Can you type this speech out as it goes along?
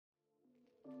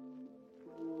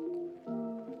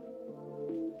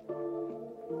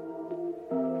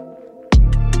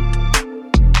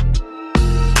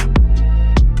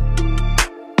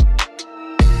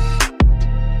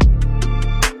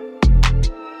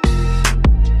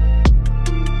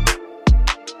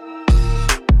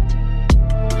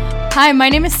Hi, my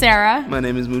name is Sarah. My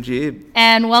name is Mujib.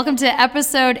 And welcome to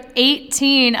episode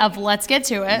 18 of Let's Get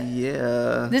To It.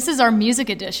 Yeah. This is our music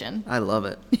edition. I love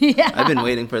it. Yeah. I've been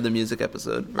waiting for the music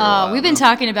episode for a while we've been now.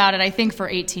 talking about it, I think, for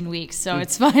 18 weeks, so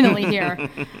it's finally here.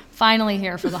 Finally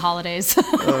here for the holidays.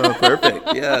 Oh,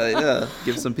 perfect. Yeah.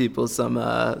 Give some people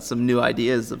some new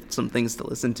ideas of some things to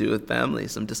listen to with family,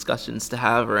 some discussions to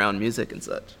have around music and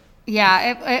such.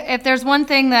 Yeah, if there's one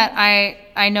thing that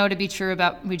I know to be true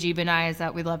about Mujib and I is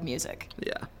that we love music.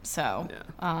 Yeah. So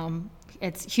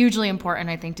it's hugely important,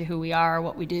 I think, to who we are,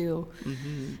 what we do,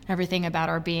 everything about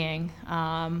our being.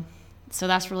 So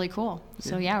that's really cool.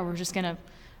 So we're gonna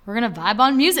vibe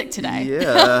on music today.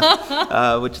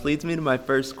 Yeah. Which leads me to my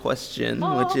first question,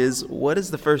 which is, what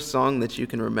is the first song that you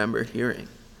can remember hearing?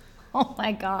 Oh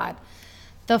my God.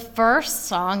 The first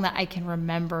song that I can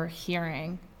remember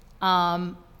hearing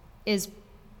is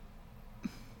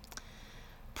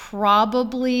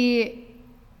probably,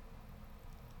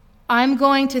 I'm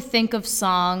going to think of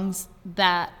songs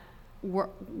that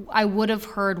I would have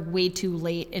heard way too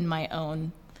late in my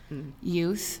own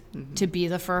youth to be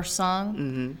the first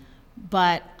song.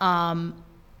 But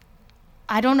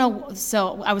I don't know.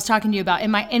 So I was talking to you about in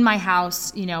my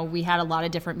house, we had a lot of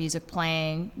different music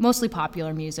playing, mostly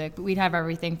popular music, but we'd have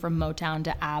everything from Motown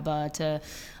to ABBA to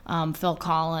Phil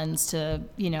Collins to,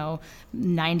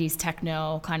 90s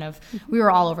techno kind of. We were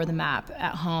all over the map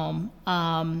at home.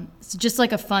 It's just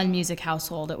like a fun music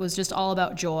household. It was just all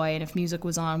about joy. And if music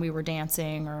was on, we were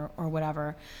dancing or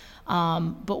whatever.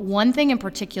 But one thing in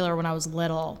particular when I was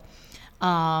little,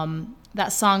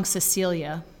 that song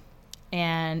Cecilia,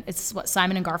 and it's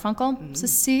Simon and Garfunkel.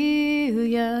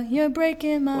 Cecilia, you're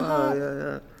breaking my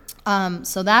heart. Yeah.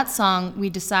 So that song, we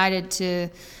decided to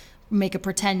make a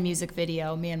pretend music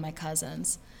video, me and my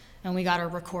cousins, and we got our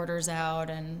recorders out,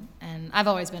 and I've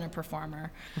always been a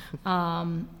performer,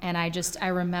 and I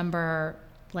remember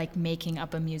like making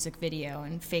up a music video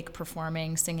and fake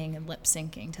performing, singing and lip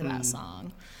syncing to that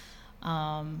song.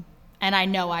 And I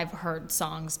know I've heard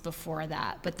songs before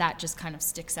that, but that just kind of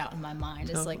sticks out in my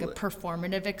mind as like a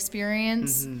performative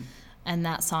experience. And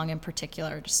that song in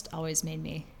particular just always made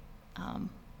me,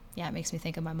 it makes me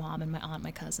think of my mom and my aunt,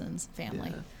 my cousins,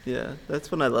 family. Yeah,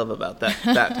 that's what I love about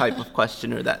that type of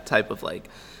question or that type of like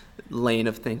lane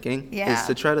of thinking is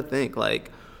to try to think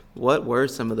like, what were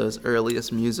some of those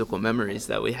earliest musical memories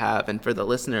that we have? And for the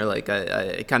listener, like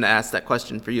I kind of asked that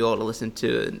question for you all to listen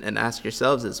to and ask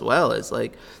yourselves as well, is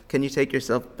like, can you take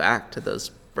yourself back to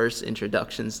those first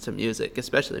introductions to music,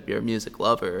 especially if you're a music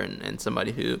lover and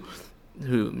somebody who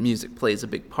music plays a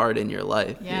big part in your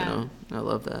life, I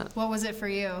love that. What was it for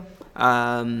you?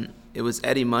 It was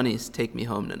Eddie Money's Take Me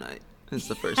Home Tonight. It's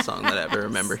the first song that I ever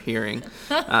remember hearing.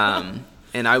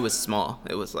 And I was small.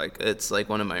 It's like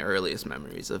one of my earliest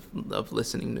memories of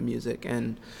listening to music.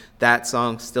 And that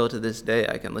song, still to this day,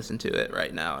 I can listen to it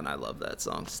right now, and I love that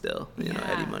song still.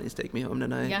 Eddie Money's Take Me Home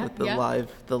Tonight with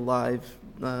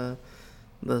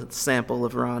the sample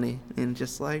of Ronnie, and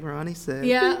just like Ronnie said,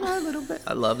 a little bit.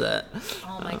 I love that.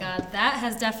 Oh my God, that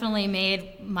has definitely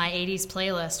made my 80s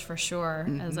playlist for sure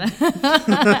as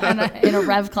in a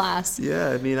Rev class. Yeah,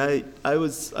 I mean, I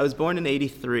was born in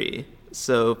 '83.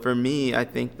 So for me, I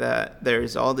think that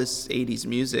there's all this 80s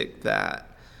music that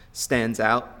stands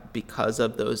out because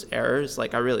of those eras.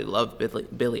 Like, I really love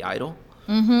Billy Idol.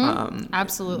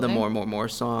 Absolutely. The More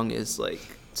song is like,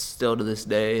 still to this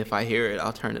day, if I hear it,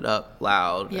 I'll turn it up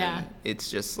loud. Yeah. And it's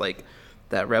just like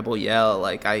that rebel yell.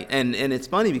 Like and it's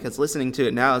funny because listening to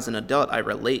it now as an adult, I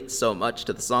relate so much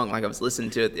to the song. Like, I was listening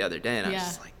to it the other day, and I was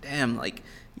just like, damn, like,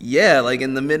 like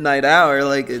in the midnight hour,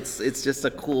 like it's just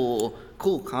a cool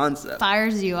concept.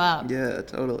 Fires you up. Yeah,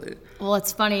 totally. Well,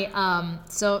 it's funny.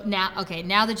 So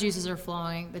now the juices are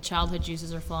flowing. The childhood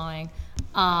juices are flowing.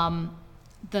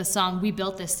 The song "We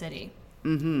Built This City"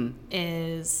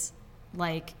 is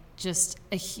like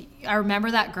I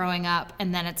remember that growing up,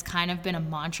 and then it's kind of been a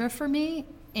mantra for me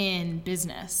in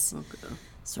business. Okay.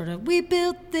 Sort of, we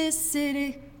built this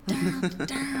city.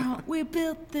 Down, we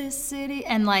built this city.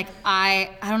 And like I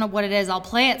don't know what it is. I'll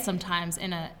play it sometimes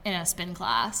in a spin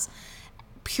class,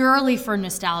 purely for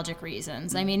nostalgic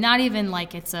reasons. I mean, not even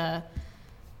like it's a,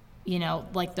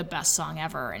 like the best song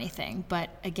ever or anything. But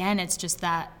again, it's just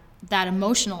that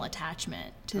emotional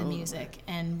attachment to the music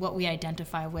and what we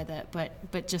identify with it.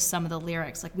 But just some of the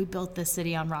lyrics, like, we built this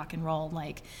city on rock and roll.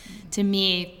 Like, to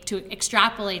me, to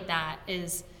extrapolate that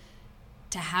is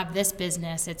to have this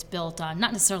business, it's built on,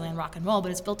 not necessarily on rock and roll,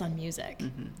 but it's built on music.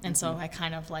 And so I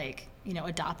kind of like,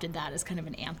 adopted that as kind of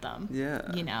an anthem.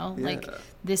 Like,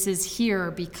 this is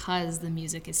here because the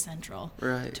music is central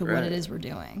to what it is we're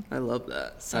doing. I love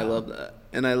that. I love that.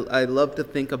 And I love to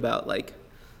think about like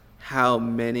how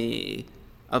many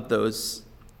of those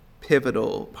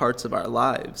pivotal parts of our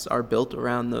lives are built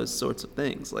around those sorts of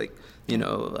things. Like, you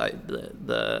know,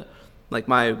 like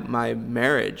my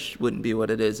marriage wouldn't be what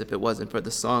it is if it wasn't for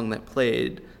the song that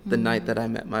played the night that I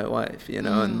met my wife, you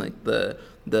know, and like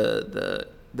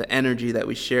the energy that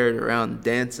we shared around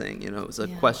dancing, you know. It was a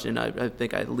question I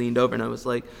think I leaned over and I was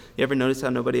like, you ever notice how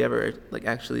nobody ever like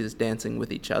actually is dancing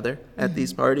with each other at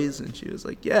these parties? And she was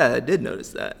like, yeah, I did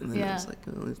notice that. And then I was like,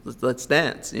 oh, let's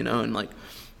dance, you know. And like,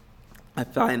 I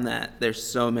find that there's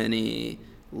so many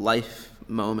life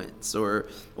moments, or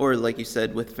like you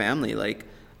said with family. Like,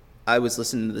 I was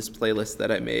listening to this playlist that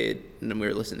I made, and we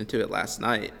were listening to it last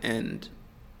night, and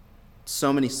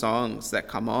so many songs that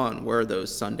come on were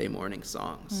those Sunday morning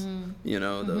songs, you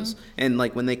know, those. And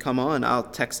like when they come on, I'll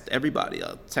text everybody.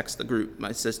 I'll text the group,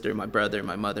 my sister, my brother,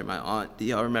 my mother, my aunt. Do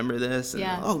y'all remember this? And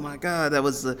oh my God, that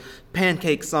was the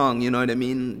Pancake song. You know what I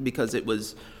mean? Because it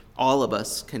was, all of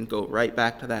us can go right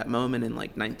back to that moment in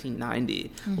like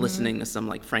 1990, listening to some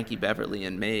like Frankie Beverly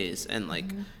and Maze, and like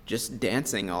just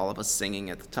dancing, all of us singing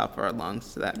at the top of our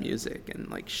lungs to that music, and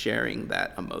like sharing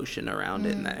that emotion around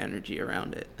it and that energy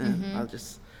around it. And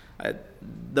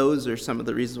those are some of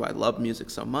the reasons why I love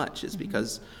music so much, is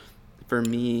because for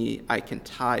me, I can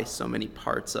tie so many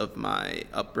parts of my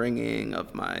upbringing,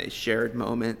 of my shared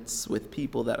moments with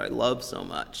people that I love so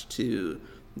much, to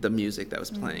the music that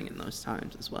was playing in those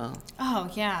times as well.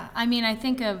 Oh, yeah. I mean, I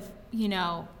think of, you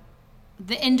know,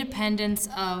 the independence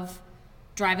of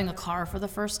driving a car for the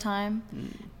first time.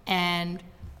 And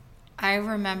I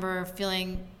remember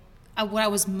feeling, what I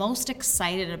was most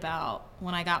excited about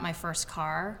when I got my first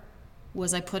car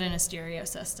was I put in a stereo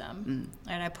system.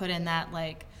 And I put in that,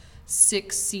 like,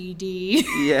 6 CD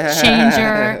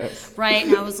changer, right?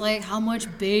 And I was like, how much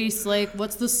bass? Like,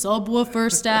 what's the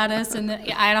subwoofer status? And I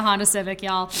had a Honda Civic,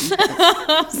 y'all.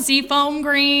 Seafoam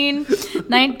green,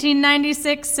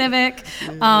 1996 Civic.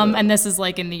 And this is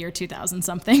like in the year 2000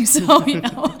 something. So, you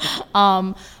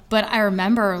know. But I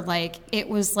remember, like, it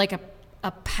was like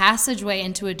a passageway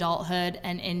into adulthood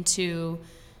and into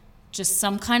just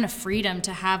some kind of freedom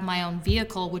to have my own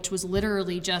vehicle, which was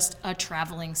literally just a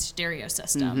traveling stereo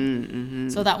system.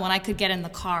 So that when I could get in the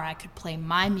car, I could play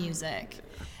my music.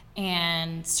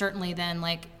 And certainly then,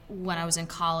 like, when I was in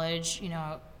college, you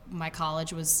know, my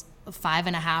college was a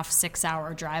 5.5, 6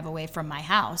 hour drive away from my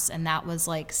house. And that was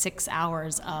like 6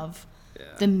 hours of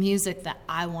the music that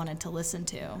I wanted to listen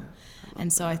to.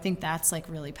 And so I think that's like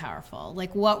really powerful.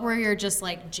 Like, what were your just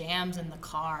like jams in the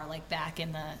car, like back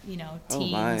in the, you know,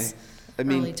 teens,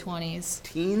 early 20s?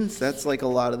 Teens, that's like a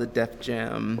lot of the Def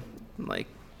Jam, like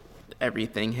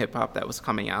everything hip hop that was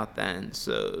coming out then.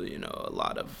 So, you know, a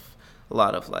lot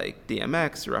of like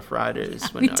DMX, Rough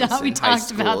Riders when I was in high school. We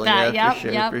talked about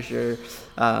that. For sure.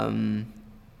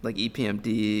 Like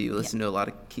EPMD, listen to a lot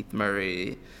of Keith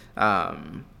Murray.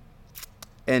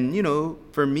 And, you know,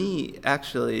 for me,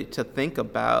 actually, to think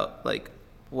about, like,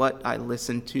 what I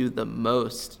listened to the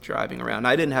most driving around.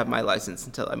 I didn't have my license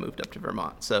until I moved up to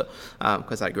Vermont. So,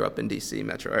 because I grew up in D.C.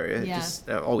 metro area.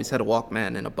 I always had a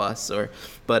Walkman and a bus.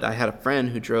 But I had a friend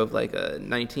who drove, like, a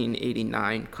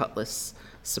 1989 Cutlass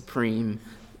Supreme,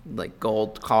 like,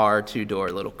 gold car,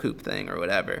 2-door little coupe thing or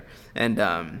whatever.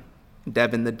 And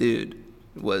Devin the Dude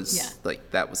was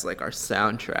like, that was like our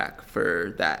soundtrack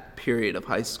for that period of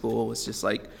high school. Was just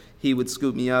like, he would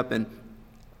scoop me up, and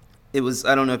it was,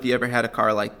 I don't know if you ever had a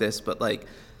car like this, but like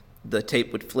the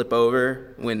tape would flip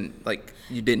over when like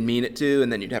you didn't mean it to,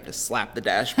 and then you'd have to slap the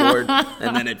dashboard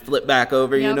and then it'd flip back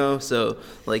over, you know. So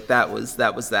like that was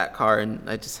that car, and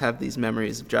I just have these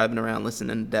memories of driving around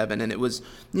listening to Devin. And it was,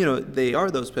 you know, they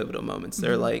are those pivotal moments.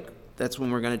 They're like, that's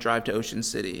when we're going to drive to Ocean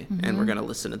City and we're going to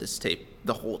listen to this tape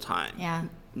the whole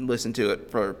time. Listen to it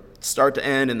for start to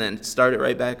end, and then start it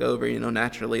right back over. You know,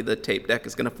 naturally the tape deck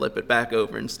is going to flip it back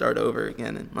over and start over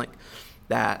again. And like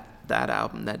that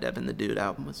album, that Devin the Dude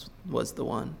album was the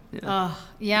one. You know? Oh,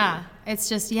 yeah. It's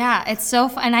just, it's so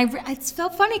fun. And it's so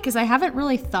funny because I haven't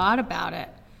really thought about it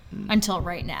until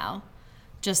right now.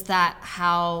 Just that,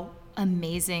 how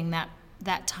amazing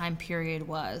that time period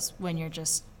was when you're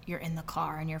in the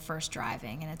car and you're first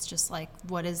driving, and it's just like,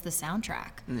 what is the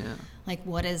soundtrack? Like,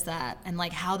 what is that? And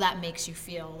like how that makes you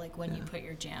feel, like when you put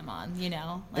your jam on, you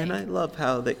know? Like, and I love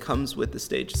how that comes with the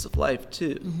stages of life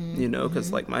too, you know,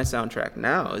 because like my soundtrack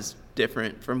now is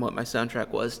different from what my soundtrack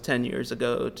was 10 years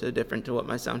ago to different to what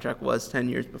my soundtrack was 10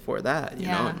 years before that, you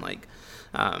know? And like,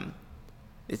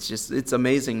 it's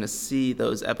amazing to see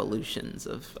those evolutions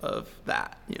of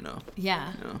that, you know?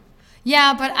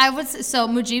 Yeah, but so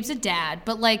Mujib's a dad,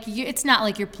 but like it's not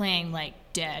like you're playing like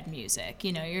dad music.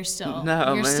 You know, you're still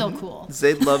cool.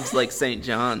 Zayd loves like St.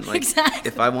 John. Like exactly.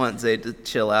 If I want Zayd to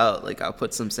chill out, like I'll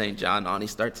put some St. John on. He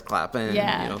starts clapping.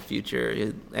 Yeah. You know,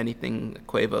 Future, anything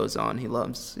Quavo's on, he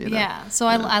loves. You know? Yeah. So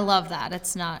I love that.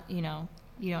 It's not, you know,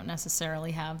 you don't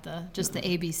necessarily have the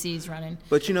ABCs running.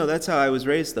 But you know, that's how I was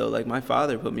raised though. Like my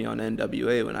father put me on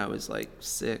NWA when I was like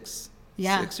 6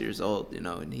 years old, you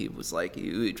know, and he was like,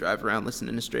 he'd drive around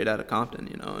listening to Straight Outta Compton,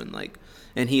 you know,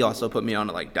 and he also put me on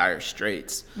to like Dire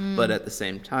Straits, but at the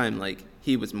same time, like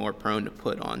he was more prone to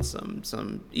put on some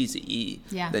Eazy-E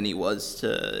than he was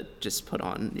to just put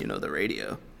on, you know, the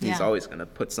radio. He's always going to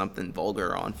put something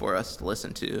vulgar on for us to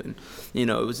listen to. And, you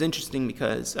know, it was interesting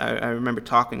because I remember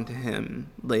talking to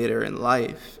him later in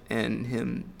life and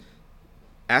him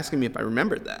asking me if I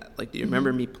remembered that. Like, do you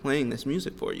remember me playing this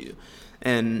music for you?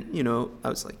 And, you know, I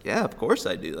was like, yeah, of course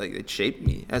I do. Like, it shaped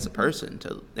me as a person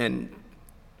and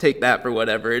take that for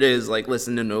whatever it is, like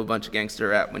listening to a bunch of gangster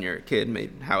rap when you're a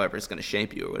kid, however it's going to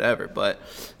shape you or whatever. But,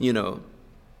 you know,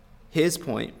 his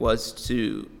point was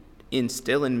to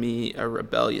instill in me a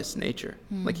rebellious nature.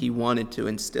 Like, he wanted to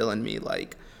instill in me,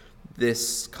 like,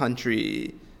 this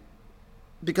country,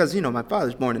 because, you know, my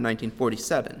father's born in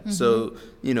 1947. So,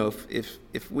 you know,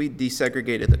 if we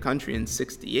desegregated the country in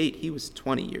 68, he was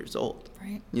 20 years old.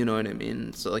 Right. You know what I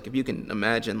mean? So, like, if you can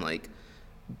imagine, like,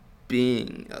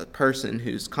 being a person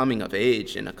who's coming of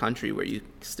age in a country where you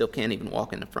still can't even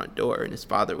walk in the front door, and his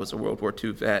father was a World War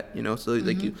II vet, you know, so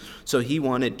like so he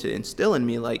wanted to instill in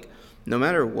me, like, no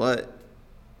matter what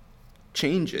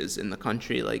changes in the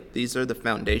country, like, these are the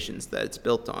foundations that it's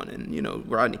built on. And, you know,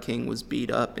 Rodney King was beat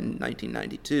up in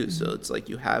 1992, so it's like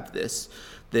you have this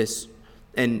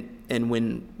and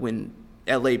when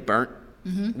LA burnt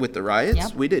with the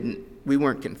riots, we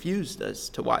weren't confused as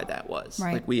to why that was.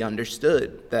 Right. Like, we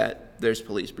understood that there's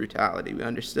police brutality. We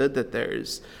understood that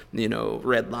there's, you know,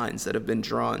 red lines that have been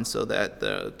drawn so that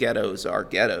the ghettos are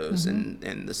ghettos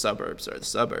and the suburbs are the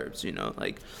suburbs, you know,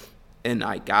 like, and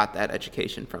I got that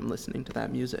education from listening to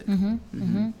that music.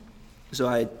 So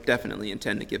I definitely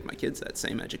intend to give my kids that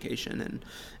same education.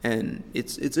 And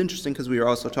it's interesting because we were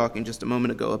also talking just a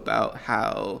moment ago about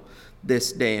how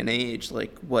this day and age,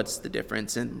 like, what's the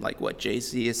difference in, like, what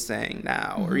Jay-Z is saying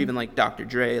now, or even, like, Dr.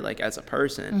 Dre, like, as a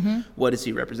person, what is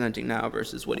he representing now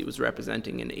versus what he was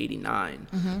representing in 89?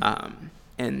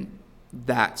 And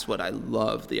that's what I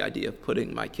love the idea of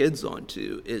putting my kids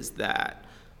onto, is that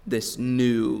this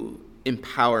new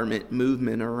empowerment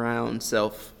movement around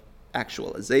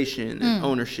self-actualization and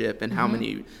ownership, and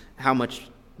how much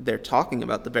they're talking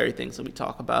about the very things that we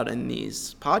talk about in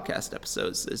these podcast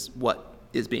episodes is what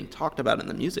is being talked about in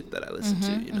the music that I listen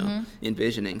to, you know,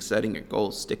 envisioning, setting your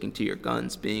goals, sticking to your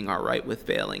guns, being all right with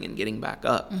failing and getting back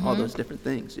up, all those different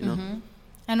things, you know.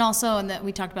 And also, and that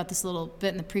we talked about this a little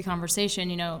bit in the pre-conversation,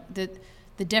 you know,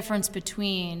 the difference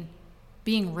between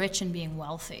being rich and being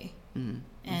wealthy.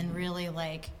 And really,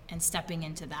 like, and stepping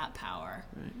into that power.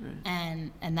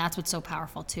 Right. And that's what's so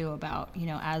powerful too about, you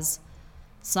know, as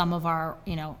some of our,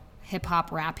 you know, hip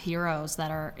hop rap heroes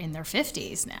that are in their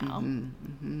 50s now,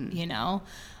 you know,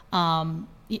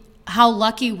 how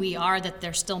lucky we are that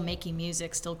they're still making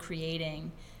music, still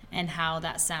creating, and how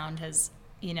that sound has,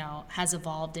 you know, has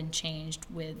evolved and changed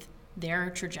with their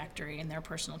trajectory and their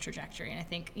personal trajectory. And I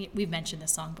think we've mentioned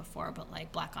this song before, but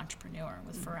like Black Entrepreneur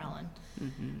with Pharrell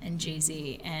and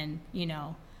Jay-Z, and, you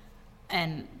know,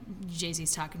 and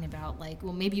Jay-Z's talking about, like,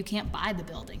 well, maybe you can't buy the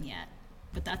building yet,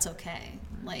 but that's okay.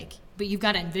 Like, but you've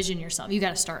got to envision yourself. You got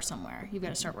to start somewhere. You've got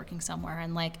to start working somewhere.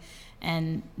 And, like,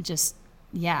 and just,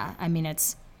 yeah, I mean,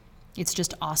 it's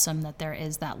just awesome that there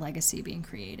is that legacy being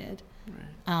created.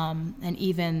 Right. And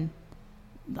even,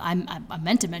 I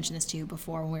meant to mention this to you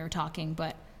before when we were talking,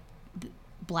 but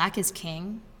Black is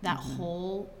King, that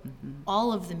whole,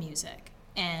 all of the music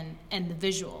and the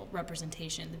visual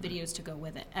representation, the videos to go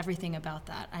with it, everything about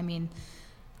that. I mean,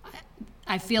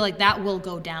 I feel like that will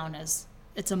go down as,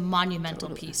 it's a monumental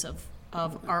piece of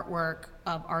artwork,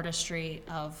 of artistry,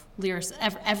 of lyrics,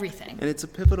 everything. And it's a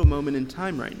pivotal moment in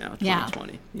time right now,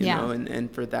 2020. You know,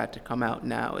 and for that to come out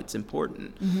now, it's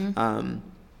important.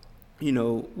 You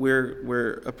know,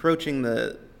 we're approaching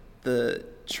the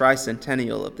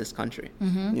tricentennial of this country,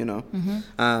 you know,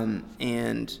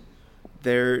 and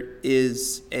there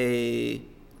is a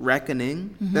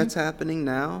reckoning that's happening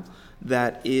now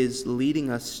that is leading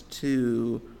us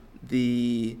to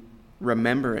the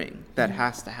remembering that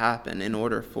has to happen in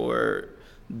order for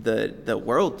the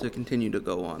world to continue to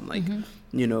go on. Like,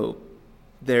 you know,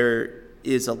 there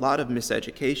is a lot of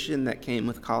miseducation that came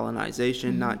with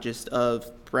colonization, not just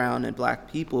of brown and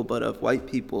black people, but of white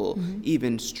people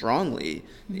even strongly,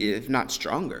 if not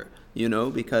stronger, you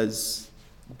know, because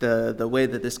the way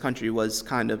that this country was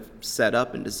kind of set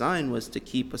up and designed was to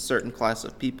keep a certain class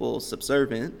of people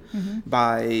subservient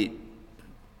by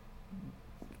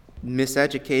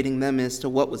miseducating them as to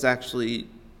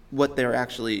what they're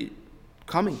actually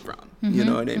coming from. You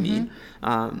know what I mean?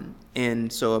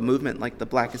 And so a movement like the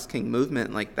Black is King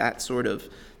movement, like that sort of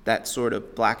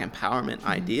Black empowerment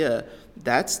idea,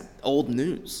 that's old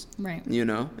news, right? You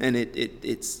know, and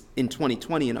it's in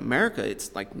 2020 in America,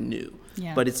 it's like new,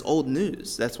 but it's old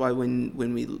news. That's why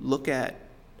when we look at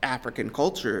African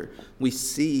culture, we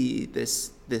see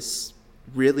this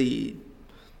really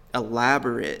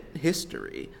elaborate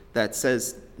history that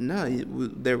says, no,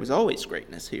 there was always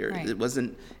greatness here.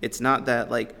 Right. It's not that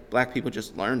like Black people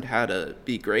just learned how to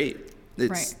be great.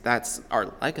 That's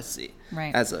our legacy,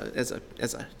 right, as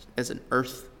an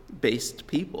earth-based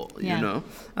people, you know.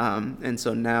 And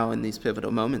so now in these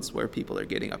pivotal moments where people are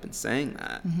getting up and saying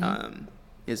that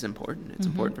is important. It's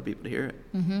important for people to hear it.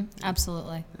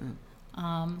 Absolutely.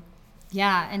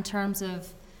 In terms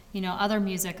of, you know, other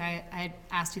music, I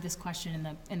asked you this question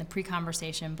in the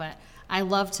pre-conversation, but I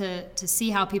love to see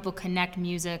how people connect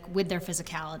music with their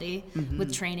physicality,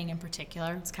 with training in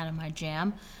particular. It's kind of my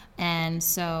jam. And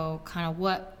so kind of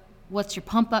what's your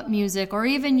pump up music, or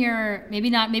even your, maybe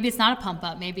it's not a pump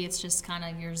up, maybe it's just kind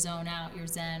of your zone out, your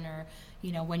zen, or,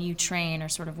 you know, when you train, or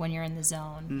sort of when you're in the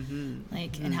zone,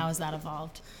 and how has that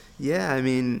evolved? Yeah, I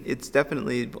mean, it's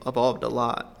definitely evolved a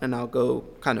lot, and I'll go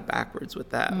kind of backwards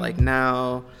with that. Like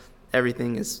now,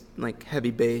 everything is like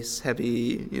heavy bass,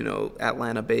 heavy, you know,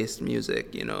 Atlanta-based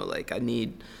music. You know, like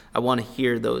I want to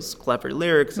hear those clever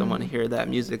lyrics. I want to hear that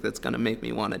music that's going to make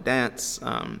me want to dance.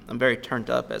 I'm very turned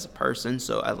up as a person,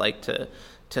 so I like to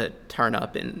turn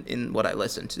up in what I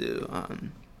listen to,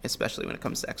 especially when it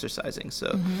comes to exercising.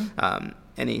 So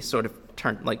any sort of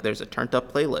there's a turned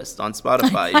up playlist on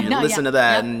Spotify. You listen to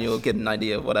that and you'll get an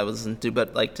idea of what I was listening to.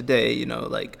 But like today, you know,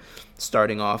 like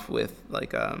starting off with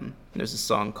like there's a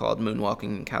song called Moonwalking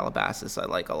in Calabasas I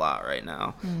like a lot right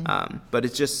now. But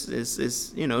it just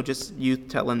is you know, just youth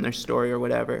telling their story or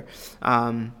whatever.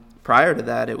 Prior to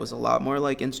that, it was a lot more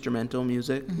like instrumental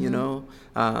music, you know.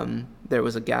 There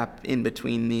was a gap in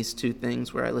between these two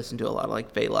things where I listened to a lot of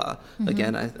like Fela.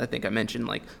 Again, I think I mentioned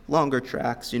like longer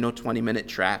tracks, you know, 20-minute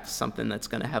tracks, something that's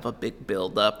going to have a big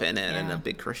build up in it and a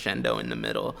big crescendo in the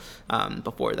middle.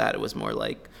 Before that, it was more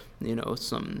like, you know,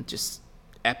 some just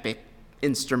epic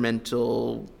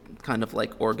instrumental kind of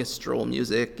like orchestral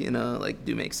music, you know, like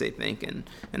Do Make Say Think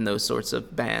and those sorts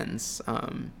of bands.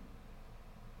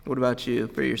 What about you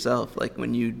for yourself? Like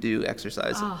when you do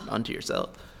exercise onto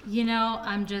yourself? You know,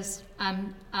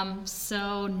 I'm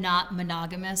so not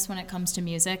monogamous when it comes to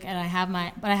music, and I have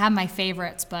my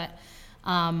favorites, but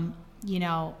you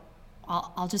know,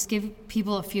 I'll just give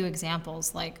people a few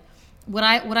examples. Like what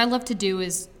I love to do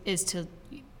is to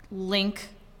link,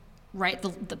 right,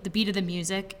 the beat of the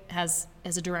music has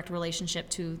a direct relationship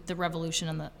to the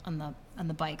revolution on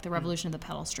the bike, the revolution of the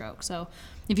pedal stroke. So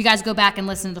if you guys go back and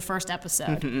listen to the first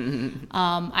episode,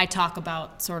 I talk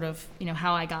about sort of, you know,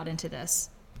 how I got into this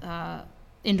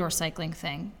indoor cycling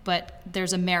thing. But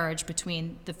there's a marriage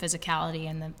between the physicality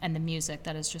and the music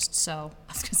that is just so,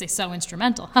 I was gonna say so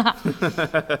instrumental.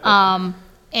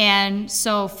 And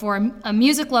so for a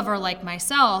music lover like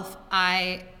myself,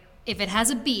 if it has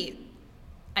a beat,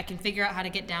 I can figure out how to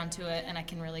get down to it, and I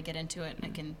can really get into it, and I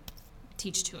can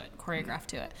teach to it, choreograph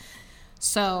to it.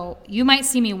 So you might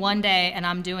see me one day and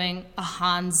I'm doing a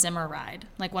Hans Zimmer ride,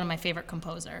 like one of my favorite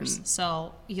composers.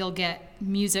 So you'll get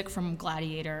music from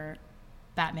Gladiator,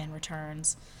 Batman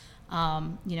Returns,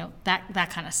 you know, that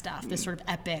kind of stuff, this sort of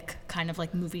epic kind of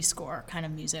like movie score kind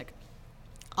of music.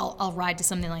 I'll ride to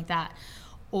something like that.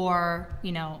 Or,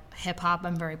 you know, hip hop,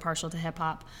 I'm very partial to hip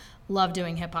hop, love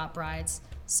doing hip hop rides.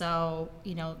 So,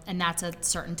 you know, and that's a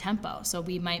certain tempo. So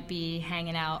we might be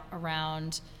hanging out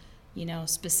around, you know,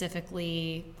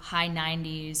 specifically high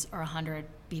 90s or 100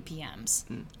 BPMs.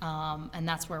 And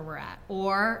that's where we're at.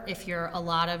 Or if you're a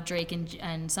lot of Drake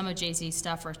and some of Jay-Z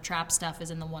stuff or trap stuff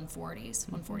is in the 140s,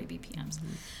 140 BPMs.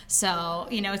 So,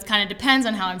 you know, it kind of depends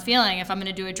on how I'm feeling. If I'm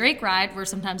going to do a Drake ride, we're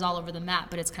sometimes all over the map,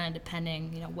 but it's kind of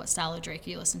depending, you know, what style of Drake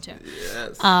you listen to.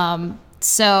 Yes.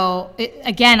 So,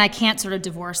 again, I can't sort of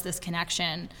divorce this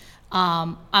connection.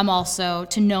 I'm also,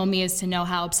 to know me is to know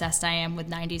how obsessed I am with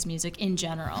 90s music in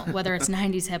general, whether it's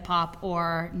 90s hip hop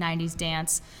or 90s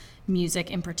dance music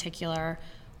in particular,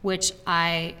 which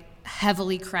I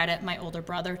heavily credit my older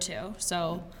brother to.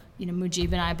 So, you know,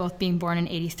 Mujib and I both being born in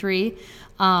 83.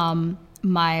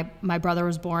 My brother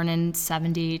was born in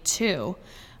 72.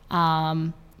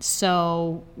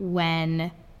 So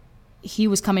when he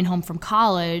was coming home from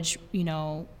college, you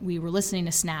know, we were listening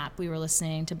to Snap, we were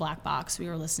listening to Black Box, we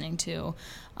were listening to,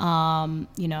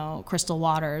 you know, Crystal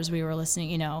Waters, we were listening,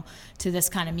 you know, to this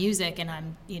kind of music, and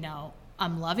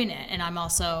I'm loving it. And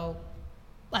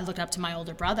I looked up to my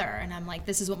older brother, and I'm like,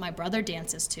 this is what my brother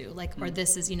dances to, like, or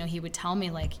this is, you know, he would tell me,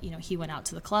 like, you know, he went out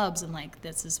to the clubs and like,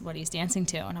 this is what he's dancing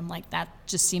to. And I'm like, that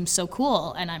just seems so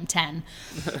cool. And I'm 10,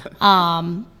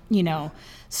 you know,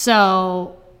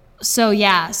 so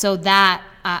yeah, so that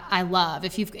I love.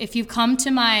 If you've come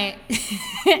to my,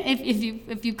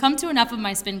 if you've come to enough of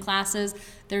my spin classes,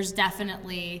 there's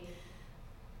definitely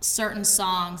certain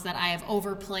songs that I have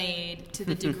overplayed to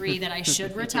the degree that I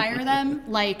should retire them.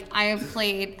 Like, I have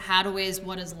played Hadaway's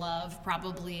What Is Love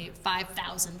probably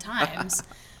 5,000 times,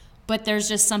 but there's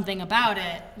just something about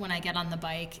it when I get on the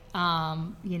bike,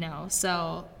 you know,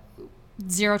 so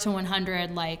 0 to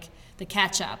 100, like the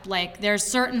catch up, like there's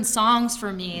certain songs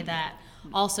for me that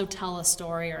also tell a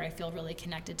story or I feel really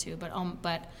connected to, but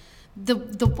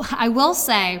I will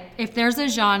say, if there's a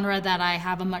genre that I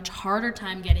have a much harder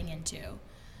time getting into,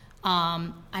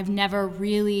 I've never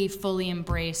really fully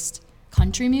embraced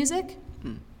country music.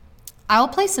 I'll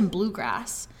play some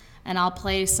bluegrass and I'll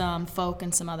play some folk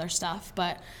and some other stuff,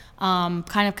 but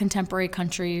kind of contemporary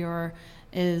country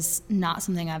is not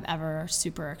something I've ever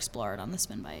super explored on the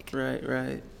spin bike.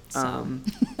 Right. So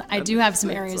I do have some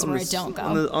areas where I don't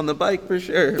go. On the bike, for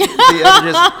sure. Do you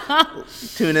ever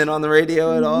just tune in on the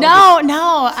radio at all?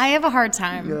 No, I have a hard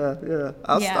time. Yeah.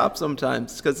 I'll stop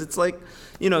sometimes because it's like,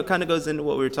 you know, it kind of goes into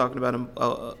what we were talking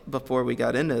about before we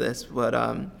got into this, but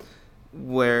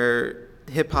where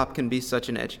hip hop can be such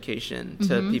an education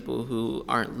to people who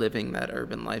aren't living that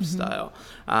urban lifestyle.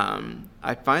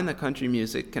 I find that country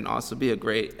music can also be a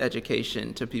great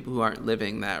education to people who aren't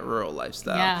living that rural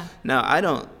lifestyle. Yeah. Now, I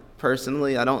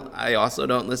also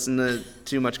don't listen to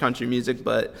too much country music,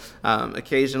 but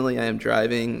occasionally I am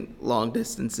driving long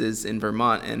distances in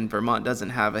Vermont, and Vermont doesn't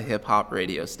have a hip-hop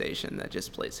radio station that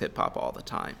just plays hip-hop all the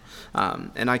time.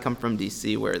 And I come from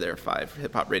D.C., where there are 5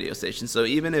 hip-hop radio stations, so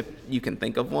even if you can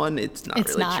think of one, it's not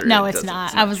really true. No, it's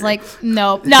not. I was like,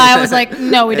 no. I was like,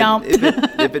 no, we don't.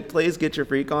 If it plays Get Your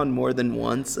Freak On more than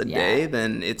once a day,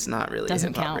 then it's not really a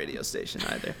hip-hop radio station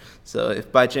either. So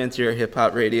if by chance you're a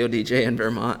hip-hop radio DJ in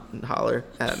Vermont, holler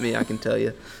at me. I can tell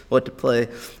you what to play.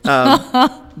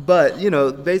 But, you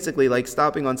know, basically, like,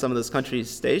 stopping on some of those country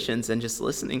stations and just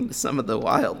listening to some of the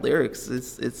wild lyrics. I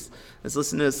was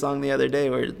listening to a song the other day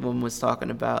where one was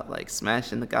talking about, like,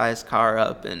 smashing the guy's car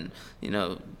up and, you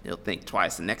know, he'll think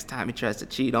twice the next time he tries to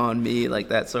cheat on me, like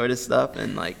that sort of stuff.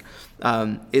 And, like,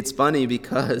 it's funny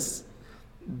because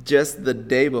just the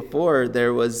day before,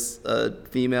 there was a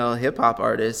female hip-hop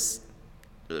artist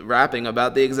rapping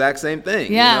about the exact same thing.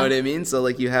 Yeah. You know what I mean? So,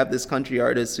 like, you have this country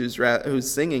artist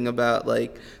who's singing about,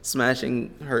 like,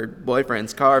 smashing her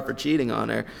boyfriend's car for cheating on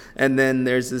her, and then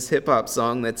there's this hip-hop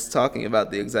song that's talking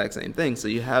about the exact same thing. So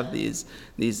you have these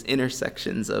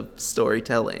intersections of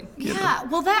storytelling. You know?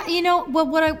 Well, that, you know,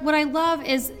 what I love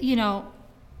is, you know,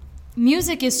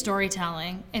 music is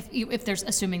storytelling, if there's,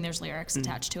 assuming there's lyrics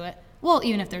attached to it. Well,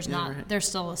 even if there's not, right. There's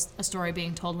still a story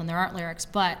being told when there aren't lyrics,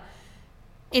 but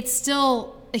it's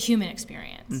still a human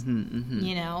experience,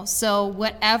 you know? So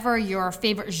whatever your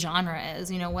favorite genre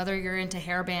is, you know, whether you're into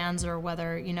hair bands or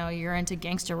whether, you know, you're into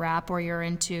gangster rap or you're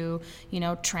into, you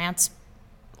know, trance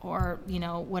or, you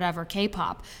know, whatever,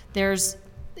 K-pop, this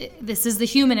is the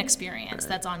human experience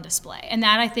that's on display. And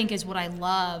that, I think, is what I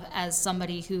love as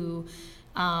somebody who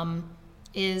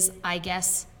is, I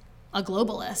guess, a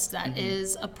globalist, that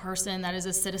is a person that is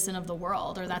a citizen of the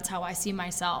world, or that's how I see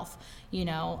myself. You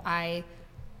know, I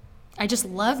just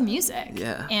love music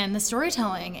and the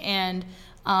storytelling and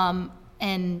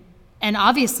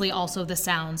obviously also the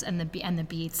sounds and the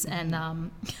beats.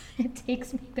 And it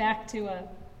takes me back to a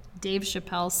Dave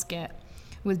Chappelle skit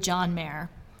with John Mayer,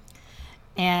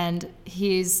 and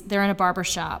they're in a barber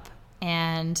shop,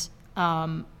 and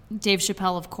Dave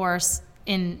Chappelle, of course,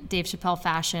 in Dave Chappelle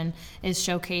fashion, is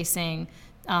showcasing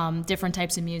different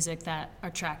types of music that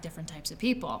attract different types of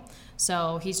people.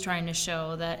 So he's trying to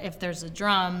show that if there's the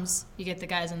drums, you get the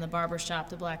guys in the barber shop,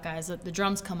 the black guys, the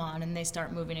drums come on and they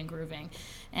start moving and grooving.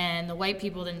 And the white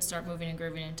people didn't start moving and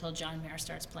grooving until John Mayer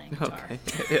starts playing guitar.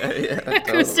 Okay.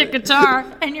 Acoustic guitar.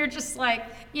 And you're just like,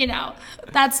 you know,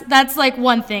 that's like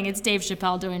one thing. It's Dave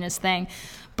Chappelle doing his thing.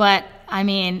 But I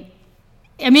mean,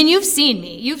 you've seen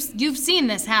me. You've seen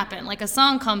this happen. Like, a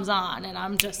song comes on, and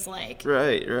I'm just like,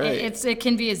 right. It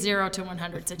can be a 0 to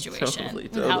 100 situation totally.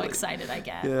 with how excited I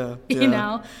get. Yeah. You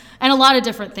know, and a lot of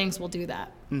different things will do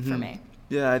that for me.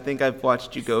 Yeah, I think I've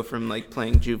watched you go from like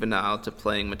playing Juvenile to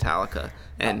playing Metallica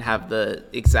and have the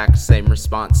exact same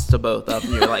response to both of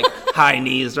them. You're like high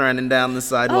knees running down the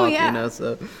sidewalk, you know,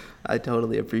 so I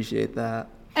totally appreciate that.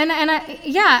 I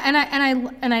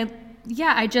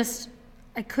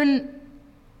couldn't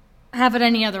have it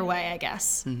any other way, I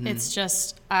guess. Mm-hmm. It's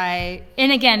just, and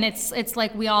again, it's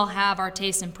like we all have our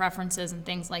tastes and preferences and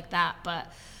things like that, but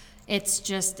it's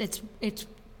just, it's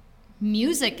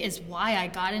music is why I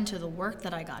got into the work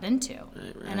that I got into.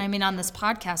 Right. And I mean, on this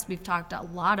podcast, we've talked a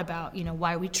lot about, you know,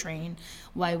 why we train,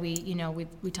 why we, you know,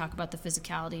 we talk about the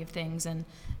physicality of things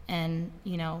and,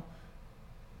 you know,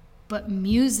 but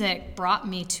music brought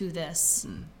me to this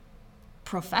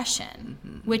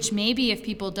profession, which maybe if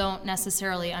people don't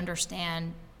necessarily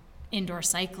understand indoor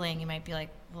cycling, you might be like,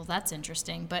 well, that's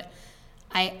interesting, but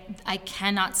I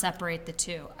cannot separate the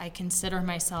two. I consider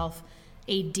myself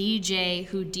a DJ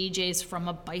who DJs from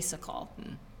a bicycle.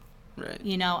 Right.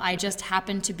 You know, I just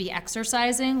happen to be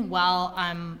exercising while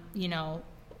I'm, you know,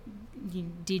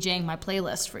 DJing my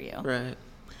playlist for you. Right.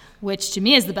 Which to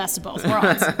me is the best of both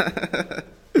worlds.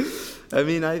 I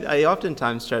mean, I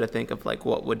oftentimes try to think of like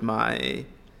what would my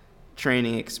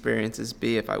training experiences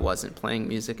be if I wasn't playing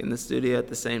music in the studio at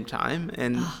the same time.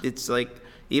 And it's like,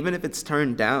 even if it's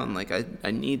turned down, like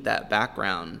I need that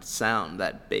background sound,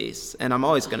 that bass. And I'm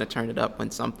always going to turn it up when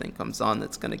something comes on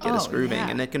that's going to get us grooving. Yeah.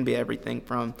 And it can be everything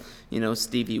from, you know,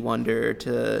 Stevie Wonder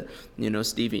to, you know,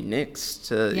 Stevie Nicks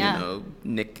to, you know,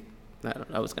 Nick.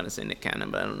 I was going to say Nick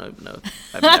Cannon, but I don't even know.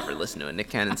 I've never listened to a Nick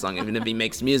Cannon song. Even if he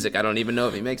makes music, I don't even know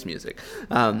if he makes music.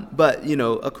 But, you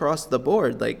know, across the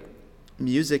board, like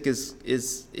music is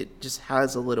it just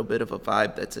has a little bit of a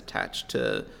vibe that's attached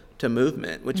to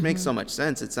movement, which makes so much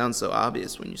sense. It sounds so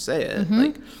obvious when you say it.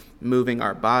 Like moving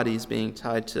our bodies being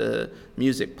tied to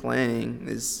music playing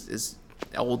is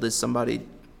old as somebody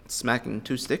smacking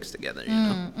two sticks together, you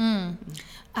know?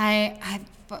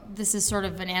 This is sort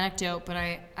of an anecdote, but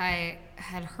I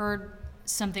had heard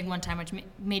something one time which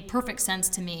made perfect sense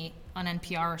to me on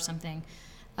NPR or something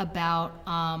about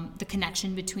the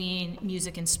connection between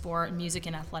music and sport and music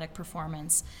and athletic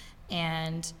performance.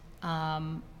 And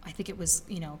I think it was,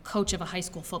 you know, coach of a high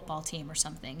school football team or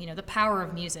something, you know, the power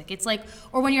of music. It's like,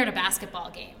 or when you're at a basketball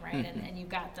game, right? And you've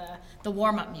got the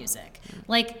warm-up music.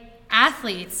 Like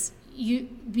athletes,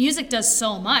 music does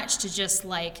so much to just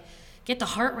like get the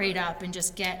heart rate up and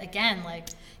just get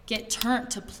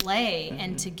turned to play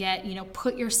and to get, you know,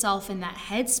 put yourself in that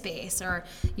headspace. Or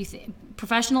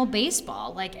professional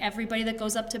baseball, like everybody that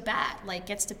goes up to bat, like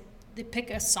gets to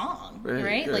pick a song,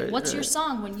 right? Like what's your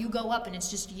song when you go up and it's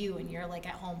just you and you're like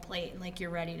at home plate and like you're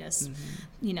ready to,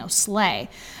 you know, slay.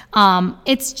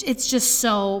 It's just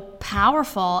so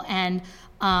powerful. And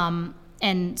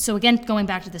so again, going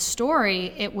back to the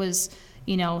story, it was,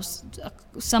 you know,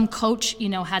 some coach, you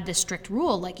know, had this strict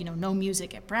rule, like, you know, no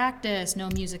music at practice, no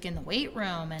music in the weight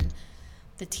room. And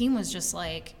the team was just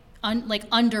like,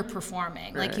 underperforming.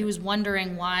 Right. Like he was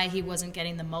wondering why he wasn't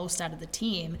getting the most out of the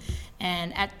team.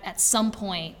 And at some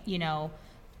point, you know,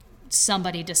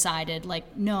 somebody decided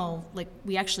like, no, like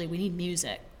we need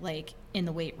music, like in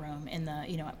the weight room, in the,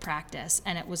 you know, at practice.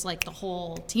 And it was like the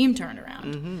whole team turned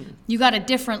around. You got a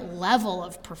different level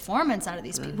of performance out of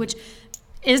these people, which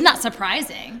is not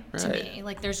surprising to me.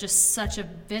 Like there's just such a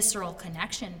visceral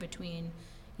connection between,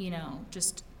 you know,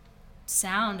 just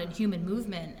sound and human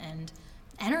movement and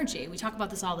energy. We talk about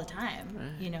this all the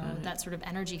time, you know, that sort of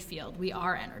energy field. We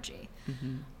are energy.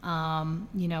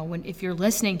 You know, if you're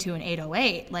listening to an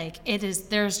 808, like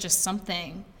there's just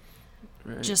something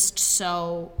just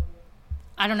so,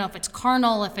 I don't know if it's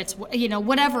carnal, if it's, you know,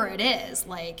 whatever it is,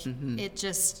 like it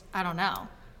just, I don't know.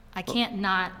 I can't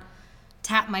not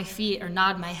tap my feet or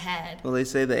nod my head. Well, they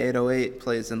say the 808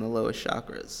 plays in the lowest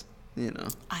chakras. You know,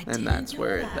 and that's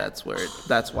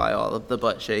why all of the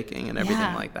butt shaking and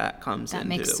everything like that comes into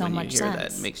it. When you hear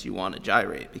that, it makes you want to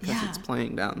gyrate because it's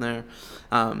playing down there.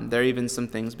 There are even some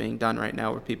things being done right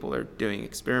now where people are doing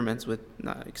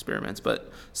not experiments,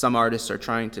 but some artists are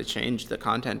trying to change the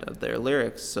content of their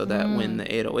lyrics so that when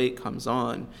the 808 comes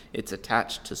on, it's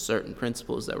attached to certain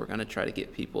principles that we're going to try to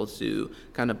get people to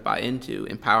kind of buy into,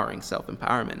 empowering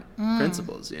self-empowerment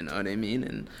principles, you know what I mean?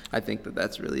 And I think that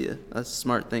that's really a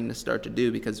smart thing to start to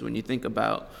do, because when you think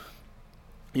about,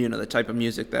 you know, the type of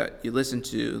music that you listen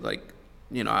to, like,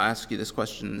 you know, I'll ask you this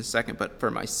question in a second, but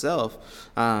for myself,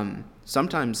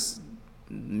 sometimes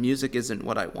music isn't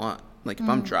what I want. Like if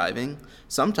I'm driving,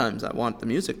 sometimes I want the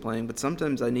music playing, but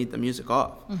sometimes I need the music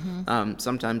off.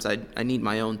 Sometimes I need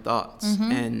my own thoughts.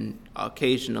 And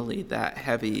occasionally that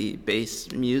heavy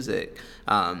bass music,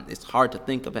 it's hard to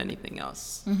think of anything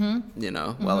else,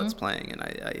 while it's playing. And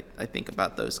I think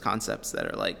about those concepts that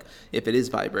are like, if it is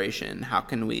vibration, how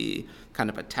can we kind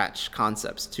of attach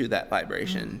concepts to that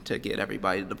vibration to get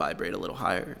everybody to vibrate a little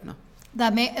higher,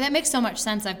 That makes so much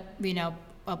sense.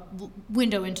 A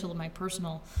window into my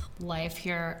personal life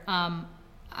here.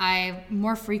 I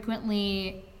more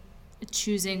frequently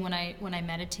choosing when I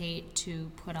meditate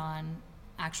to put on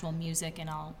actual music, and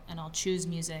I'll choose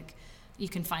music. You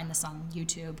can find this on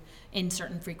YouTube in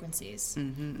certain frequencies,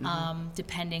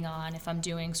 depending on if I'm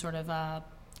doing sort of a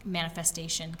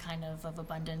manifestation kind of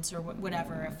abundance or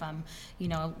whatever. If I'm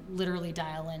literally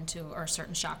dial into or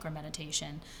certain chakra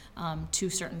meditation to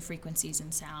certain frequencies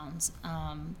and sounds,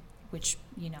 which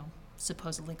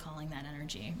supposedly calling that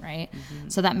energy, right?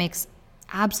 So that makes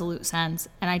absolute sense,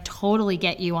 and I totally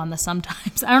get you on the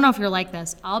sometimes. I don't know if you're like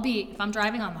this. If I'm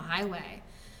driving on the highway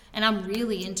and I'm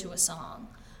really into a song,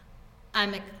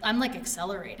 I'm like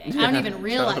accelerating. I don't even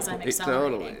realize I'm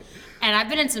accelerating. Totally. And I've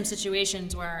been in some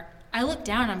situations where I look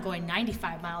down and I'm going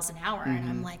 95 miles an hour, and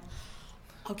I'm like,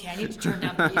 okay, I need to turn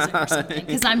down the music or something,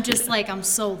 because I'm just like, I'm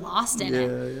so lost in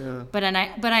it. Yeah. But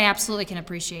I absolutely can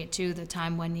appreciate too the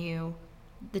time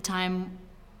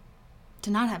to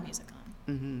not have music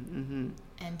on,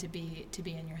 and to be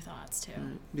in your thoughts too.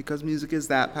 Because music is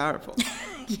that powerful.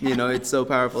 It's so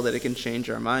powerful that it can change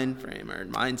our mind frame, our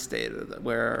mind state,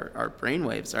 where our brain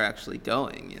waves are actually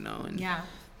going. And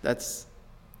that's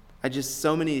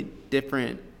so many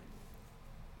different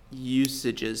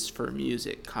usages for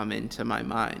music come into my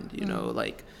mind,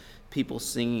 like people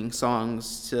singing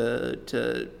songs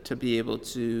to be able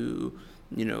to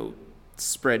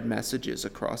spread messages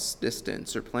across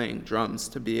distance, or playing drums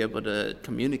to be able to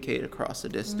communicate across a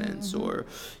distance, or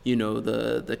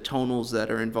the tonals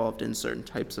that are involved in certain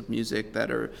types of music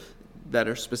that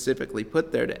are specifically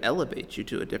put there to elevate you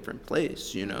to a different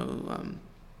place.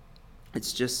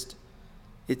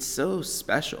 It's so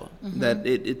special that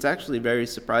it's actually very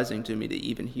surprising to me to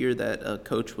even hear that a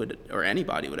coach would, or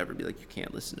anybody would ever be like, you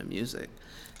can't listen to music,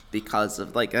 because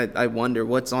of like, I wonder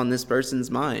what's on this person's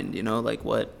mind, like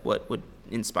what would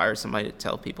inspire somebody to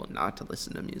tell people not to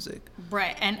listen to music.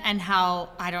 Right. And how,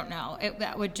 I don't know,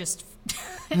 that would just,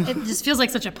 it just feels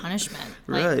like such a punishment.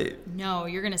 Like, right. No,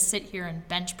 you're going to sit here and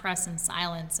bench press in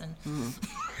silence. And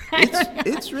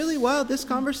it's really wild. This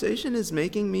conversation is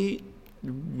making me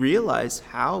realize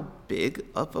how big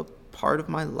of a part of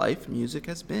my life music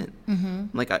has been.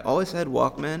 Like, I always had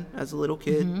Walkman as a little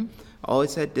kid.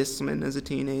 Always had Discman as a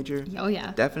teenager. Oh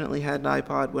yeah. Definitely had an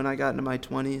iPod when I got into my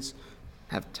 20s.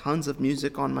 Have tons of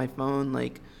music on my phone.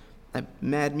 Like, I have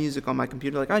mad music on my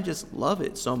computer. Like, I just love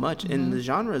it so much. And the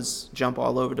genres jump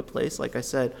all over the place. Like I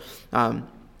said,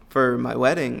 for my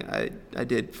wedding, I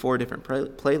did 4 different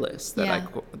playlists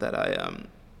that I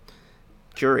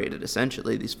curated,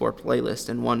 essentially, these 4 playlists.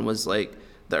 And one was like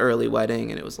the early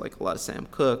wedding, and it was like a lot of Sam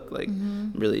Cooke, like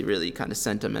really, really kind of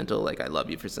sentimental, like I love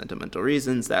you for sentimental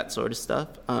reasons, that sort of stuff.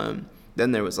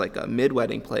 Then there was like a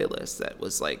mid-wedding playlist that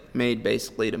was like made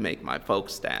basically to make my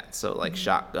folks dance. So like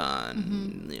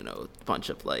Shotgun, a bunch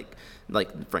of like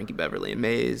Frankie Beverly and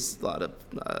Maze, a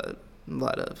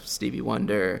lot of Stevie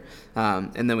Wonder.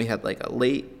 And then we had like a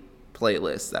late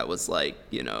playlist that was like,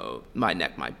 My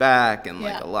Neck, My Back, and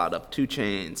like a lot of 2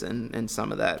 Chainz and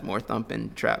some of that more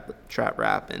thumping trap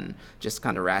rap and just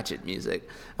kind of ratchet music.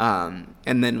 And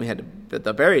then we had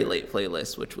the very late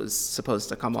playlist, which was supposed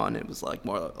to come on. It was like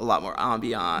a lot more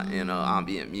ambient,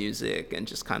 ambient music, and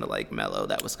just kind of like mellow.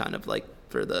 That was kind of like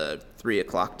for the 3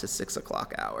 o'clock to 6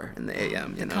 o'clock hour in the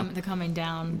AM. The coming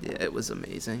down. Yeah, it was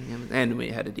amazing, and we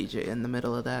had a DJ in the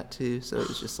middle of that too. So it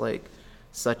was just like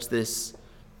such this.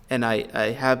 And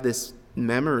I have this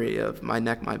memory of My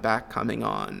Neck, My Back coming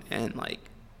on, and like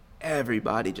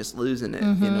everybody just losing it,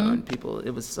 and people. It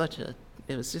was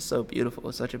just so beautiful. It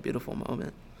was such a beautiful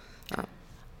moment.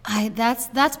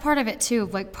 That's part of it too.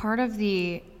 Like part of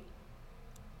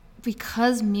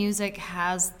because music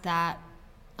has that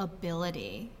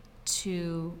ability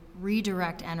to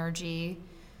redirect energy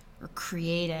or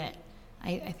create it.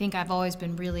 I think I've always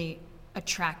been really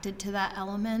attracted to that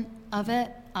element of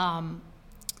it.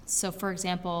 So, for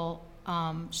example,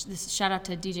 shout out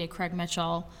to DJ Craig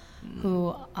Mitchell,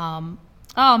 who,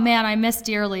 oh man, I miss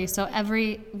dearly. So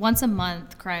once a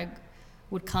month, Craig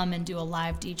would come and do a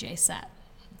live DJ set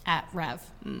at Rev.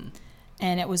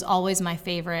 And it was always my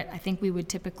favorite. I think we would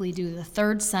typically do the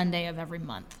 3rd Sunday of every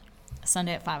month,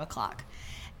 Sunday at 5 o'clock.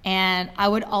 And I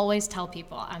would always tell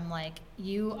people, I'm like,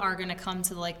 you are going to come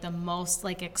to like the most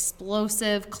like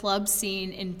explosive club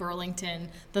scene in Burlington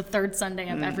the third Sunday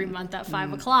of every month at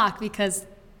 5 o'clock because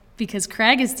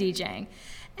Craig is DJing.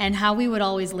 And how we would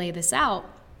always lay this out,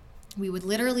 we would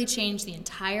literally change the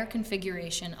entire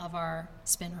configuration of our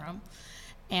spin room.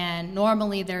 And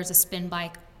normally there's a spin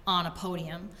bike on a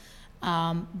podium.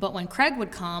 But when Craig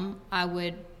would come, I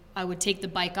would take the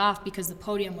bike off because the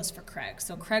podium was for Craig.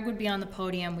 So Craig would be on the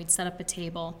podium, we'd set up a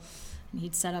table, and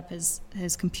he'd set up his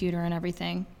computer and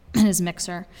everything, and his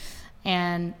mixer.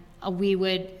 And we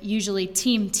would usually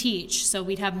team teach, so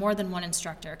we'd have more than one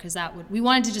instructor because we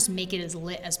wanted to just make it as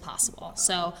lit as possible.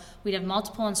 So we'd have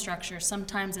multiple instructors,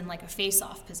 sometimes in like a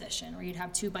face-off position where you'd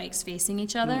have two bikes facing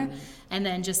each other, and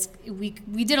then just we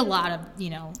did a lot of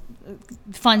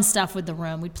fun stuff with the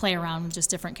room. We'd play around with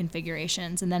just different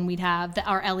configurations, and then we'd have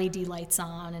our LED lights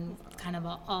on and kind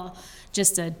of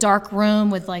just a dark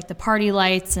room with like the party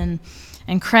lights and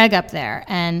Craig up there.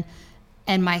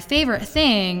 And my favorite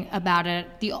thing about it,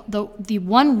 the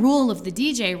one rule of the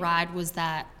DJ ride was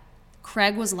that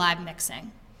Craig was live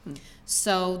mixing.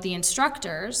 So the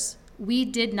instructors, we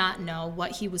did not know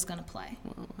what he was going to play.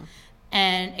 Wow.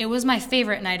 And it was my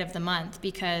favorite night of the month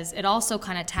because it also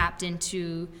kind of tapped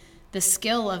into the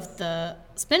skill of the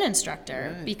spin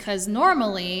instructor. Right. Because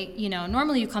normally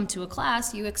you come to a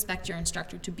class, you expect your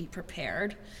instructor to be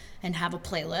prepared and have a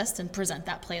playlist and present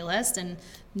that playlist and,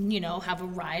 have a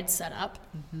ride set up.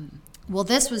 Well,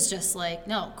 this was just like,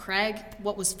 no, Craig,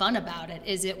 what was fun about it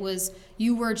is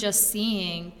you were just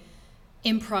seeing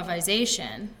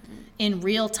improvisation in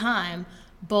real time,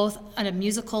 both at a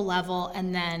musical level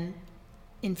and then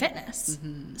in fitness.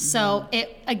 So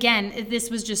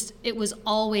it was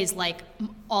always like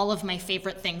all of my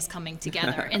favorite things coming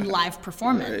together in live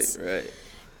performance. Right.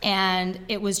 And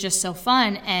it was just so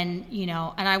fun. And,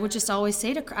 and I would just always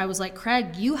say I was like,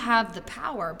 Craig, you have the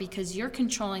power because you're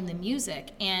controlling the music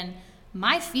and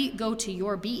my feet go to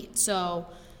your beat. So,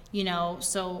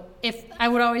 so I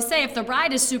would always say, if the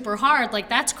ride is super hard, like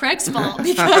that's Craig's fault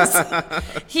because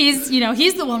he's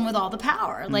the one with all the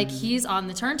power. Like he's on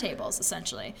the turntables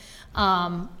essentially.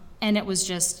 And it was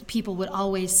just, people would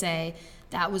always say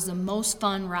that was the most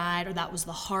fun ride or that was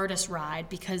the hardest ride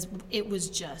because it was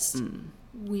just,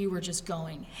 we were just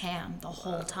going ham the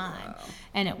whole time.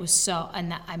 And it was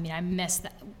I miss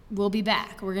that. We'll be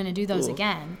back. We're going to do those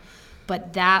again.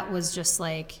 But that was just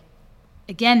like,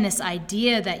 again, this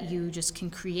idea that you just can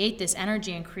create this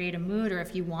energy and create a mood, or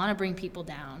if you want to bring people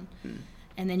down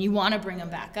and then you want to bring them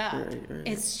back up. Right.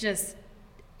 It's just,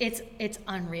 it's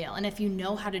unreal. And if you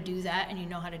know how to do that and you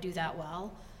know how to do that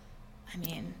well,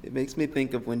 it makes me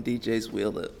think of when DJs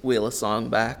wheel a song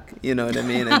back, you know what I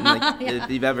mean? And like,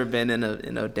 if you've ever been in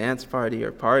a dance party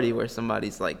or party where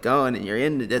somebody's like going and you're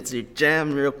in it, that's your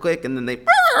jam real quick, and then they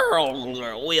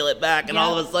wheel it back, and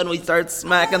all of a sudden we start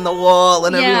smacking the wall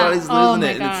and everybody's losing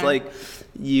it. And it's like,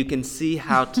 you can see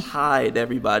how tied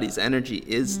everybody's energy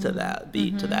is to that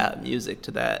beat, to that music,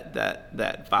 to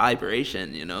that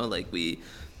vibration, like we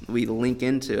link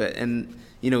into it. And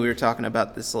we were talking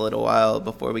about this a little while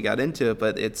before we got into it,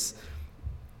 but it's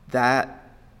that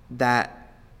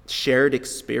shared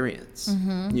experience,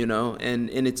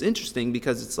 and it's interesting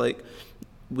because it's like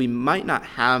we might not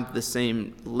have the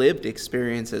same lived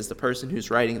experience as the person who's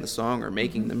writing the song or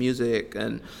making the music,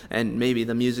 and maybe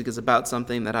the music is about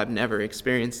something that I've never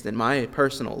experienced in my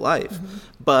personal life,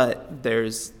 but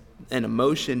there's an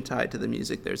emotion tied to the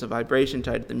music, there's a vibration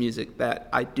tied to the music that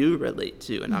I do relate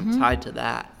to, and I'm tied to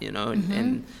that,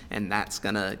 and that's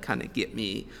gonna kind of get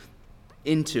me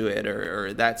into it,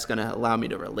 or that's gonna allow me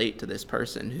to relate to this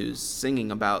person who's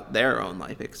singing about their own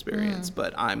life experience,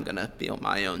 but I'm gonna feel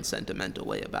my own sentimental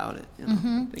way about it.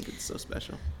 I think it's so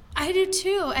special. I do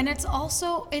too, and it's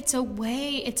also, it's a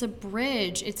way, it's a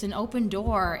bridge, it's an open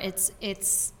door, it's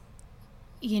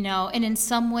and in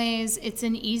some ways it's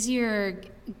an easier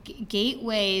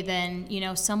gateway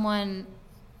than someone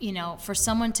for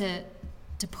someone to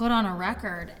put on a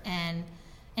record, and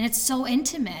it's so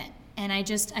intimate, and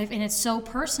and it's so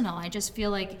personal. I just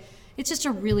feel like it's just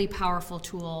a really powerful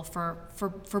tool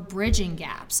for bridging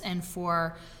gaps and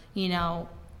for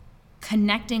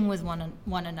connecting with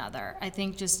one another. I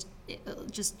think just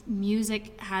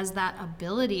music has that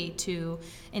ability to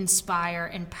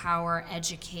inspire, empower,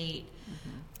 educate,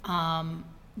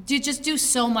 do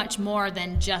so much more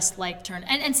than just like turn,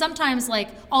 and sometimes like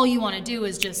all you want to do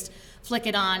is just flick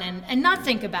it on and not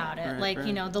think about it,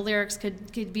 the lyrics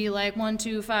could be like 1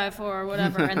 2 5 4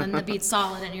 whatever, and then the beat's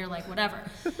solid and you're like whatever,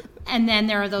 and then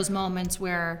there are those moments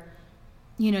where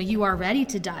you are ready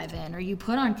to dive in, or you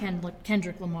put on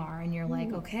Kendrick Lamar and you're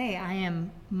like, okay,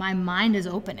 my mind is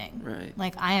opening. Right.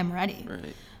 Like, I am ready.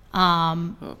 Right.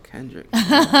 Kendrick.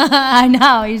 I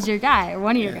know, he's your guy, or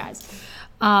one of your guys.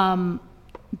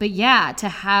 But yeah, to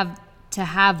have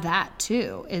that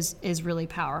too is really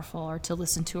powerful, or to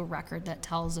listen to a record that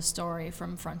tells a story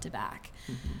from front to back.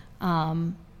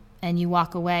 And you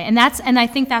walk away. And I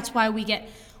think that's why we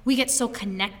get so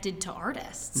connected to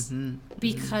artists,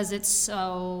 because it's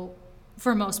so,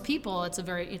 for most people, it's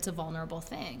a vulnerable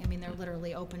thing. I mean, they're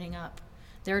literally opening up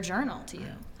their journal to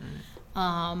you.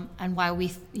 And why we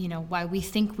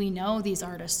think we know these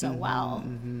artists so well.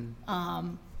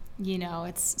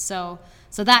 It's so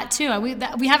that too.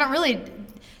 We haven't really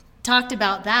talked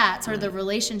about that, sort of the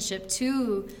relationship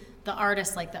to the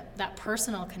artist, like that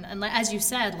personal and as you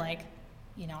said, like,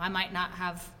 I might not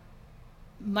have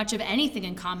much of anything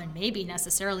in common, maybe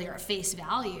necessarily, or a face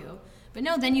value, but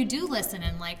no, then you do listen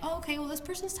and like, oh, okay, well, this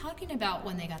person's talking about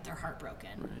when they got their heart broken.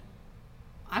 Right.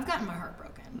 I've gotten my heart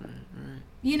broken.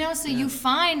 Right. So you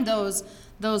find those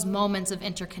moments of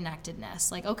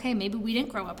interconnectedness. Like, okay, maybe we didn't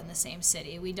grow up in the same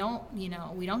city. We don't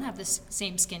have the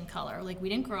same skin color. Like, we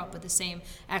didn't grow up with the same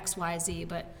XYZ,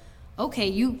 but okay,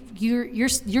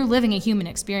 you're living a human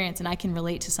experience, and I can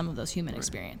relate to some of those human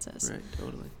experiences. Right,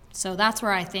 totally. So that's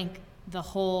where I think the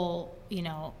whole,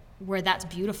 where that's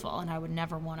beautiful, and I would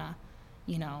never want to,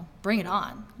 bring it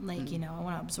on. Like, I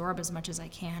want to absorb as much as I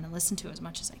can and listen to as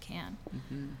much as I can.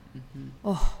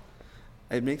 Oh.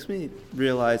 It makes me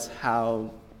realize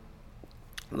how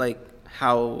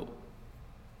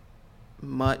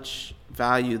much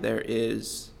value there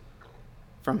is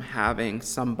from having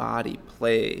somebody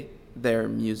play their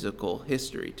musical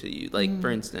history to you. Like, for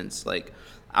instance, like,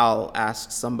 I'll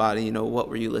ask somebody, what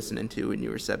were you listening to when you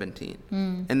were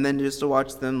 17? And then just to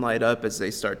watch them light up as they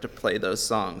start to play those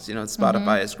songs.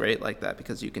 Spotify is great like that,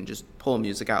 because you can just pull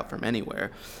music out from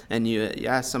anywhere. And you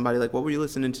ask somebody, like, what were you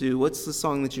listening to? What's the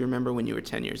song that you remember when you were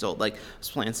 10 years old? Like, I was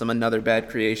playing some Another Bad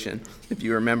Creation. If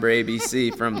you remember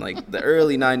ABC from, like, the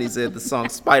early 90s, they had the song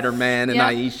Spider-Man and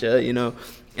Aisha,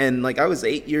 And, like, I was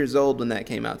 8 years old when that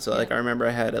came out. So, like, I remember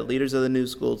I had a Leaders of the New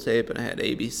School tape and I had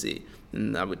ABC.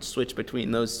 And I would switch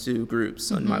between those two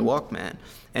groups on my Walkman.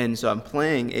 And so I'm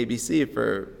playing ABC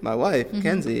for my wife,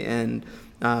 Kenzie, and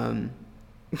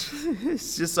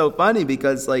it's just so funny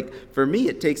because, like, for me,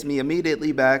 it takes me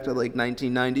immediately back to, like,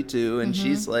 1992, and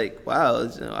she's like, wow,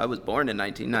 I was born in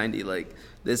 1990, like,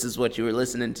 this is what you were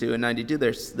listening to in 92.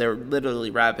 They're literally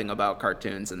rapping about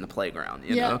cartoons in the playground,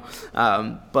 you know?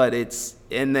 But it's,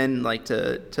 and then like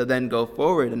to then go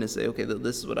forward and to say, okay,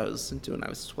 this is what I was listening to when I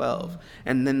was 12.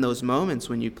 And then those moments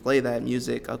when you play that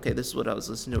music, okay, this is what I was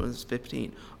listening to when I was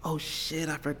 15. Oh shit,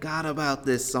 I forgot about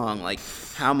this song. Like,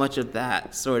 how much of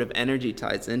that sort of energy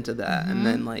ties into that? And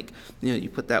then, like, you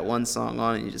put that one song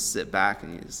on and you just sit back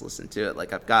and you just listen to it.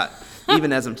 Like, I've got,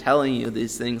 even as I'm telling you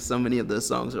these things, so many of those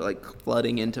songs are like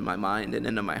flooding into my mind and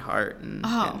into my heart. And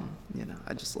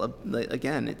I just love, like,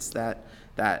 again, it's that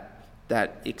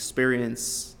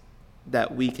experience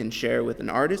that we can share with an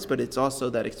artist, but it's also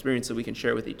that experience that we can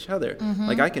share with each other.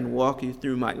 Like, I can walk you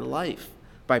through my life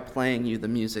by playing you the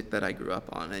music that I grew up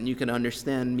on, and you can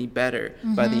understand me better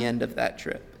by the end of that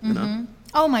trip, you know?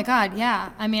 Oh my God, yeah.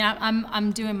 I mean,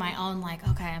 I'm doing my own, like,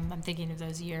 okay, I'm thinking of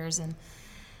those years. And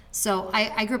so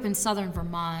I grew up in southern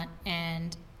Vermont,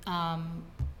 and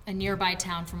a nearby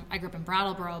town I grew up in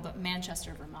Brattleboro, but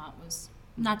Manchester, Vermont was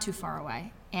not too far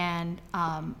away. And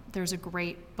there's a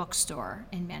great bookstore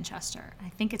in Manchester. I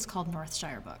think it's called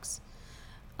Northshire Books.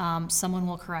 Someone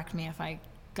will correct me if I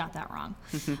got that wrong.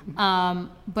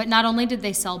 But not only did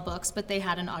they sell books, but they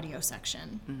had an audio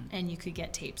section, and you could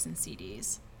get tapes and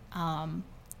CDs.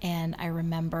 And I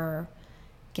remember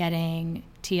getting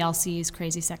TLC's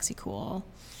Crazy Sexy Cool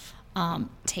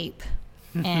tape,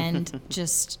 and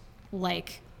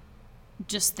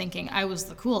just thinking I was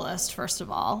the coolest, first of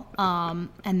all.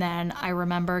 And then I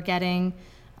remember getting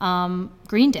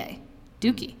Green Day,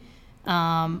 Dookie.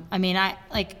 I mean,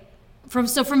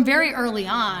 from very early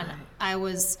on, I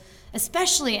was,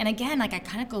 especially, and again, like, I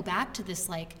kind of go back to this,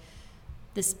 like,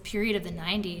 this period of the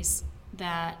 90s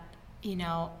that,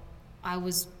 I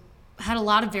had a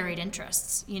lot of varied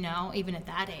interests, even at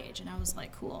that age. And I was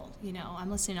like, cool, I'm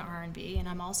listening to R&B, and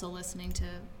I'm also listening to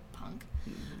punk.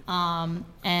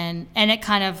 And it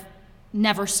kind of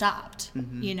never stopped,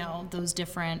 those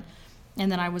different.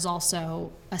 And then I was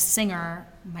also a singer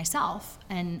myself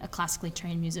and a classically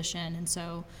trained musician. And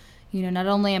so, not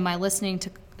only am I listening to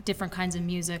different kinds of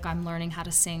music, I'm learning how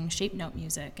to sing shape note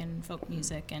music and folk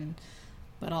music,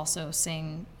 but also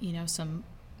sing, some,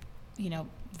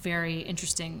 very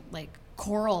interesting, like,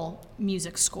 choral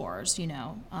music scores,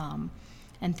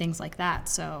 and things like that.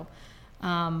 So,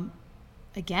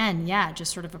 again, yeah,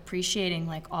 just sort of appreciating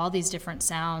like all these different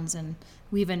sounds. And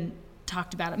we even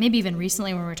talked about it, maybe even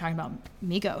recently when we were talking about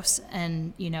Migos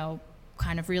and,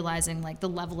 kind of realizing like the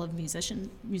level of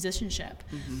musicianship,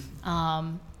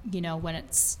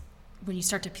 when you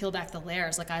start to peel back the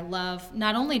layers. Like, I love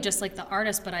not only just like the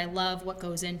artist, but I love what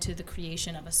goes into the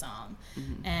creation of a song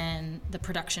and the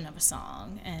production of a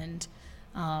song. And,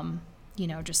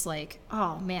 just like,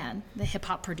 oh man, the hip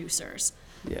hop producers,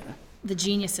 the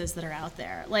geniuses that are out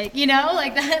there, like,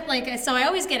 like that, like, so I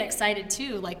always get excited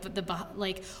too, like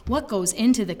like what goes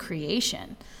into the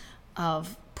creation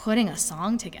of putting a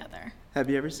song together. Have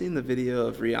you ever seen the video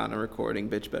of Rihanna recording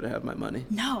Bitch Better Have My Money?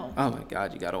 No. Oh my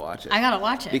God, you gotta watch it. I gotta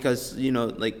watch it. Because,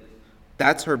 like,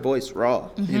 that's her voice raw.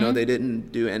 They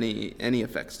didn't do any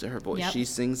effects to her voice. Yep. She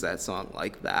sings that song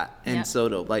like that. And Yep. so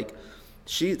to, like,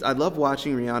 I love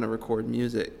watching Rihanna record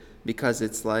music because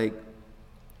it's like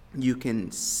you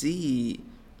can see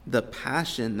the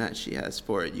passion that she has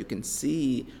for it. You can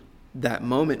see that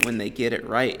moment when they get it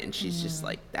right, and she's just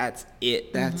like, that's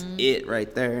it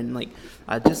right there. And like,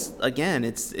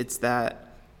 it's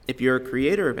that if you're a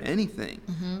creator of anything,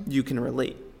 you can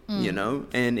relate,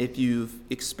 and if you've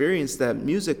experienced that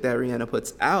music that Rihanna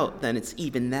puts out, then it's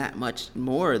even that much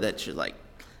more that you're like,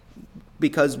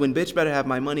 because when Bitch Better Have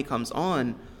My Money comes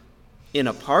on in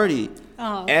a party,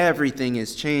 everything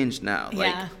is changed now.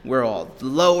 Like, we're all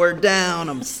lower down,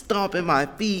 I'm stomping my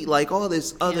feet, like all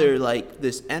this other, like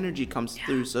this energy comes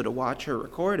through. So to watch her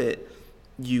record it,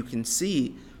 you can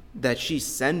see that she's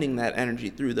sending that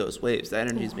energy through those waves. That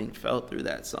energy is being felt through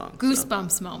that song.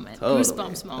 Goosebumps moment.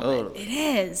 Totally. It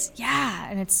is. Yeah.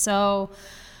 And it's so,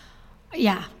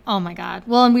 oh my God.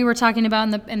 Well, and we were talking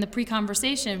about in the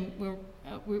pre-conversation,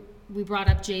 we brought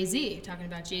up Jay-Z, talking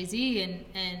about Jay-Z,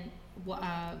 and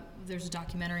there's a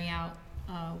documentary out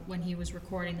when he was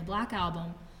recording the Black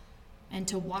Album, and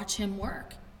to watch him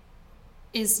work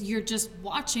you're just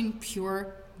watching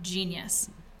pure genius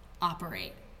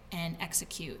operate and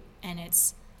execute, and it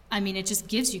just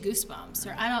gives you goosebumps.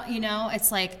 Or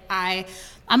it's like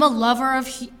I'm a lover of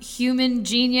human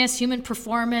genius, human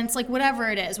performance, like whatever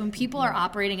it is. When people are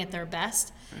operating at their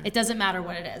best, it doesn't matter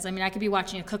what it is. I mean, I could be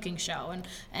watching a cooking show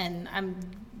and I'm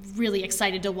really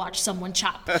excited to watch someone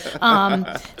chop.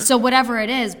 So whatever it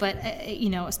is, but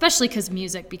especially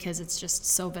because it's just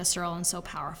so visceral and so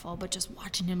powerful, but just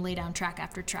watching him lay down track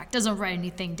after track, doesn't write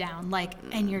anything down, like,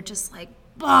 and you're just like,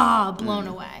 blown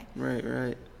away.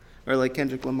 Right. Or like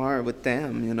Kendrick Lamar with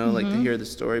Damn, like to hear the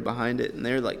story behind it, and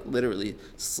they're like literally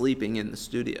sleeping in the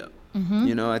studio.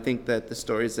 I think that the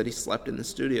story is that he slept in the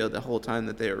studio the whole time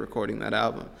that they were recording that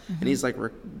album. And he's like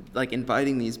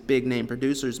inviting these big name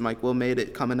producers. Mike Will made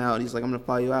it coming out. He's like, I'm gonna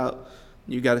fly you out.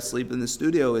 You got to sleep in the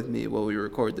studio with me while we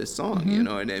record this song. You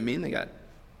know what I mean? They got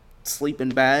sleeping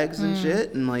bags and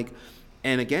shit,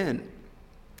 and again,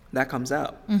 that comes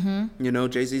out.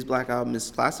 Jay-Z's Black Album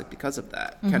is classic because of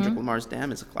that. Kendrick Lamar's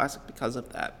Damn is a classic because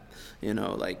of that. And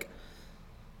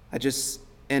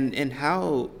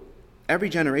how every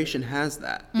generation has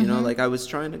that. Like, I was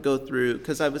trying to go through,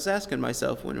 because I was asking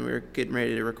myself when we were getting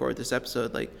ready to record this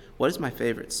episode, like, what is my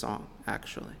favorite song,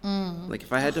 actually? Like,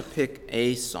 if I had to pick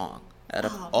a song out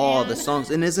of all the songs,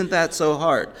 and isn't that so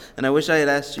hard? And I wish I had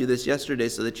asked you this yesterday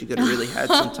so that you could have really had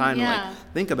some time to like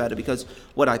think about it, because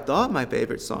what I thought my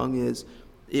favorite song is,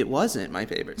 it wasn't my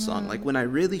favorite song. Like, when I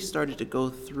really started to go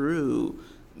through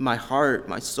my heart,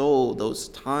 my soul, those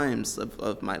times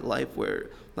of my life where,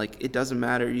 like, it doesn't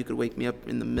matter, you could wake me up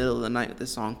in the middle of the night with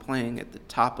this song playing at the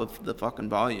top of the fucking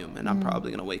volume, and I'm probably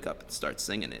gonna wake up and start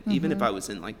singing it, even if I was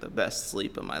in like the best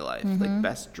sleep of my life, like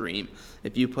best dream.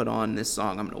 If you put on this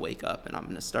song, I'm gonna wake up and I'm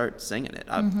gonna start singing it.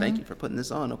 Thank you for putting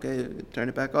this on. Okay, turn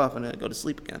it back off and I go to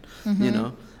sleep again.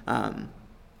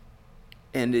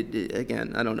 And it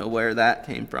again, I don't know where that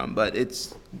came from, but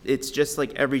it's just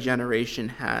like every generation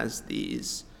has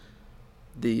these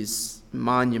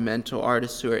monumental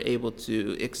artists who are able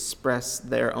to express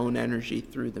their own energy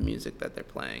through the music that they're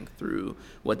playing, through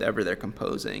whatever they're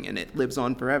composing, and it lives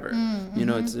on forever.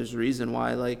 There's a reason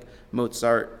why, like,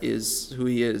 Mozart is who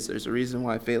he is. There's a reason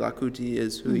why Fela Kuti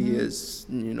is who he is.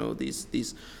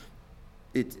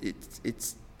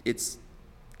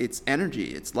 It's energy,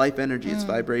 it's life energy, it's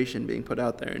vibration being put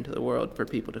out there into the world for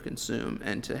people to consume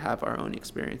and to have our own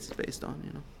experiences based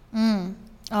on.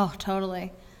 Oh,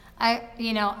 totally.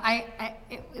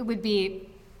 It would be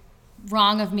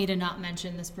wrong of me to not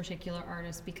mention this particular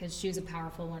artist, because she was a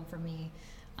powerful one for me,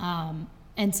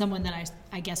 and someone that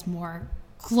I guess more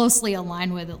closely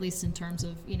aligned with, at least in terms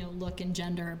of look and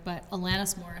gender. But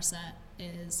Alanis Morissette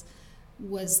is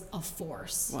was a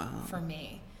force Wow. for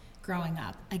me growing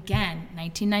up. Again,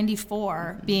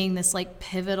 1994 being this like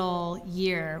pivotal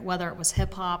year, whether it was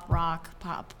hip hop, rock,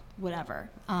 pop, whatever.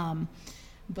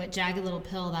 But Jagged Little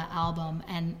Pill, that album,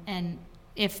 and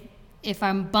if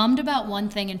I'm bummed about one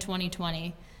thing in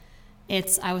 2020,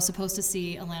 it's I was supposed to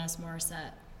see Alanis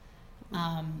Morissette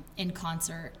in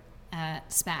concert at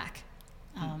SPAC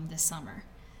this summer,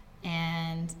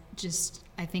 and just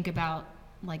I think about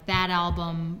like that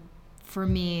album for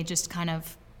me, just kind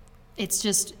of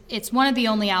it's one of the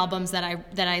only albums that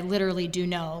I literally do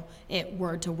know it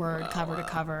word to word, cover to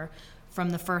cover, from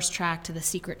the first track to the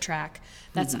secret track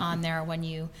that's on there when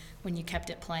you kept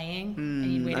it playing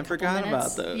and you'd wait a couple minutes. I forgot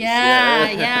about those.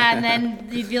 Yeah, and then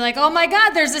you'd be like, oh my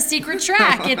God, there's a secret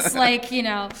track. It's like, you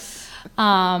know,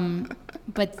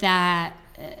 but that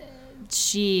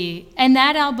and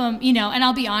that album, you know, and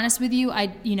I'll be honest with you, I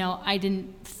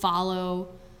didn't follow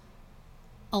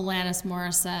Alanis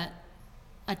Morissette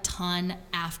a ton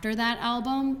after that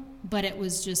album, but it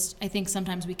was just, I think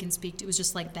sometimes we can speak to, it was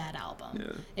just like that album.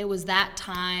 Yeah. It was that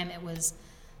time, it was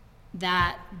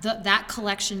that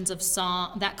collection of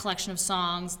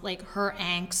songs, like her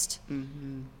angst,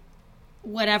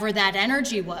 whatever that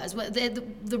energy was.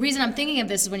 The reason I'm thinking of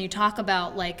this is when you talk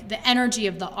about like the energy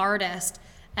of the artist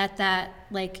at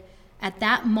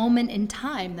that moment in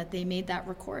time that they made that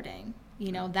recording.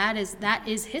 You know, that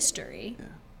is history. Yeah.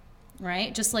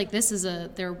 Right? Just like this is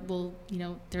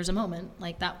there's a moment,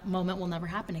 like that moment will never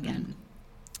happen again.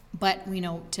 But, you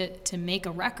know, to make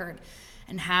a record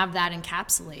and have that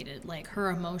encapsulated, like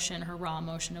her emotion, her raw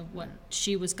emotion of what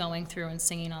she was going through and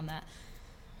singing on that,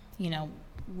 you know,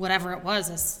 whatever it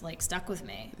was, is like stuck with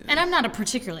me. Yeah. And I'm not a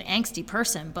particularly angsty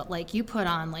person, but like you put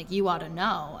on like You Oughta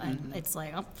Know, and it's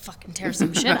like, I'll fucking tear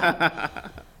some shit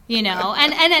up. You know,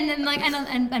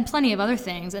 and plenty of other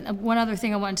things. And one other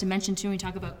thing I wanted to mention too when we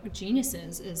talk about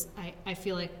geniuses is I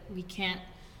feel like we can't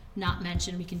not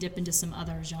mention, we can dip into some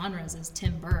other genres, is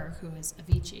Tim Berg, who is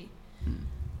Avicii.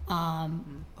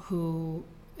 Who,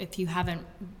 if you haven't,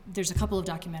 there's a couple of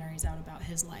documentaries out about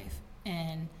his life,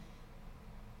 and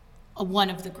one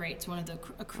of the greats, one of the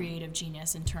a creative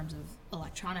genius in terms of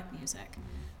electronic music,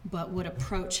 but would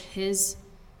approach his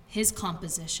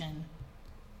composition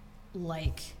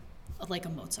like a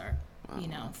Mozart, you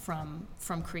know, from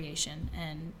creation,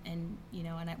 and you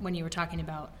know, and when you were talking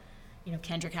about, you know,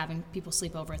 Kendrick having people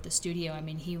sleep over at the studio, I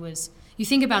mean, you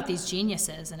think about these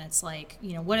geniuses, and it's like,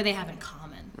 you know, what do they have in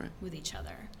common with each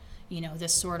other? You know,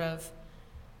 this sort of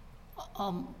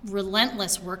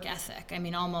relentless work ethic. I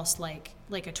mean, almost like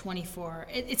a 24.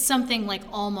 It's something like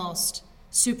almost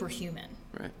superhuman.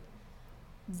 Right.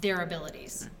 Their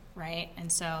abilities. Right.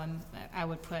 And so I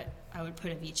would put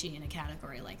Avicii in a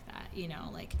category like that. You know,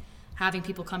 like having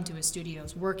people come to his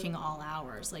studios, working all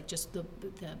hours, like just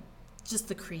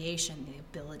the creation, the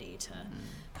ability to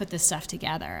put this stuff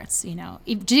together. It's, you know,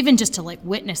 even just to like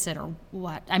witness it or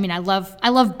what. I mean, I love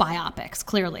biopics,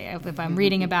 clearly. If I'm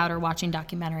reading about or watching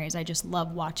documentaries, I just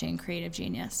love watching creative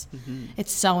genius.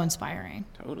 It's so inspiring.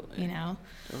 Totally. You know?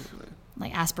 Totally.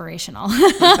 Like aspirational.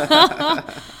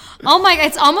 Oh my God,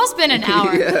 it's almost been an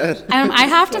hour. Yeah. I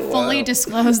have to fully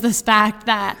disclose this fact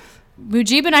that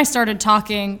Mujib and I started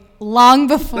talking long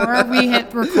before we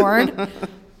hit record.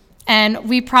 And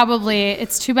we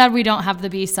it's too bad we don't have the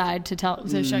B-side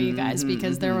to show you guys,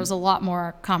 because there was a lot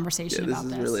more conversation about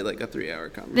this. This is really like a 3-hour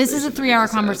conversation. This is a 3-hour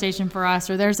conversation for us,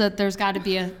 or there's got to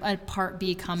be a part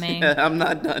B coming. Yeah, I'm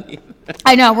not done either.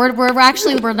 I know,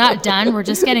 we're not done. We're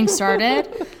just getting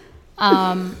started.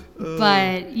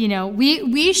 But you know,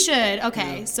 we should,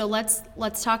 okay, so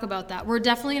let's talk about that. We're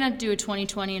definitely going to do a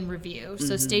 2020 in review,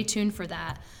 so stay tuned for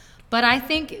that. But I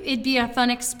think it'd be a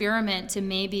fun experiment to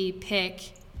maybe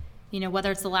pick, you know,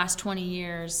 whether it's the last 20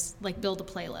 years, like build a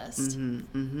playlist.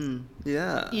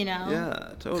 Yeah. You know?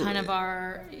 Yeah, totally. Kind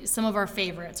of some of our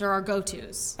favorites or our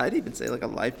go-tos. I'd even say like a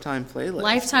lifetime playlist.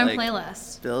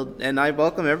 Playlist. And I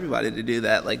welcome everybody to do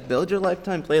that. Like, build your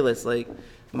lifetime playlist. Like,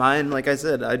 mine, like I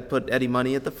said, I'd put Eddie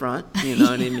Money at the front, you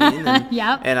know what I mean? And,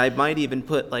 yep. And I might even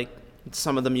put like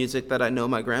some of the music that I know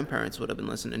my grandparents would have been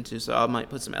listening to. So I might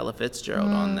put some Ella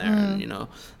Fitzgerald on there, and, you know,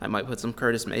 I might put some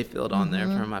Curtis Mayfield on there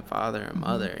for my father and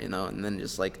mother, you know, and then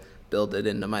just like build it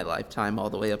into my lifetime all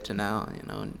the way up to now, you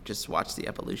know, and just watch the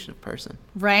evolution of person.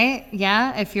 Right.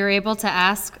 Yeah. If you're able to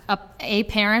ask a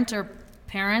parent or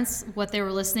parents what they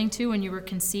were listening to when you were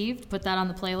conceived, put that on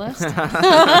the playlist.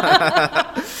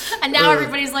 And now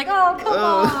everybody's like, oh, come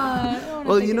on.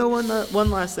 Well, you know, one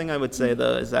last thing I would say,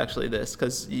 though, is actually this,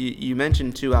 because you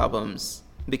mentioned 2 albums.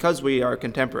 Because we are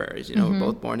contemporaries, you know, we're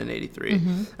both born in 83.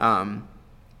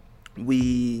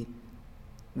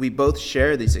 we both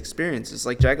share these experiences.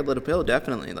 Like Jagged Little Pill,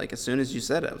 definitely. Like as soon as you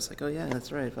said it, I was like, oh yeah,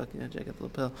 that's right, fuck yeah, Jagged Little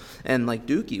Pill. And like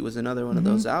Dookie was another one of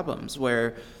those albums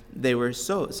where they were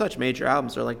such major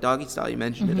albums. Or like Doggy Style, you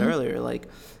mentioned it earlier. Like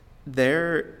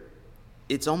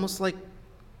it's almost like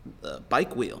a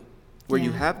bike wheel, where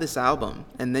you have this album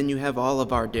and then you have all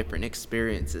of our different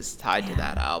experiences tied to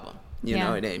that album. You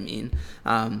know what I mean?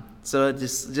 So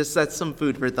just that's some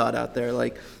food for thought out there.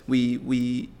 Like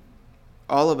we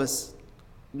all of us,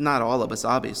 not all of us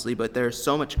obviously, but there's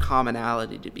so much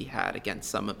commonality to be had against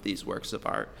some of these works of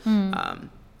art.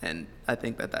 And I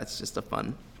think that's just a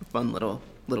fun little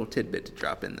tidbit to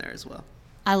drop in there as well.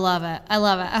 I love it.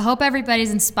 I hope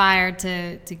everybody's inspired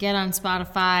to get on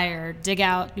Spotify or dig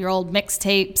out your old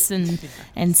mixtapes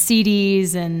and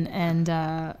CDs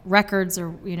and records, or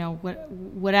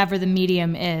whatever the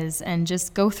medium is, and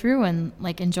just go through and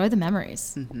like enjoy the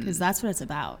memories, because that's what it's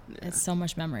about. It's so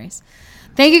much memories.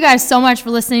 Thank you guys so much for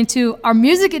listening to our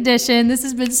music edition. This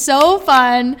has been so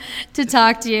fun to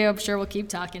talk to you. I'm sure we'll keep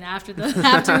talking after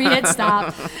we hit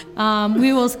stop.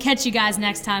 We will catch you guys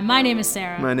next time. My name is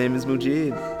Sarah. My name is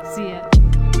Mujib. See ya.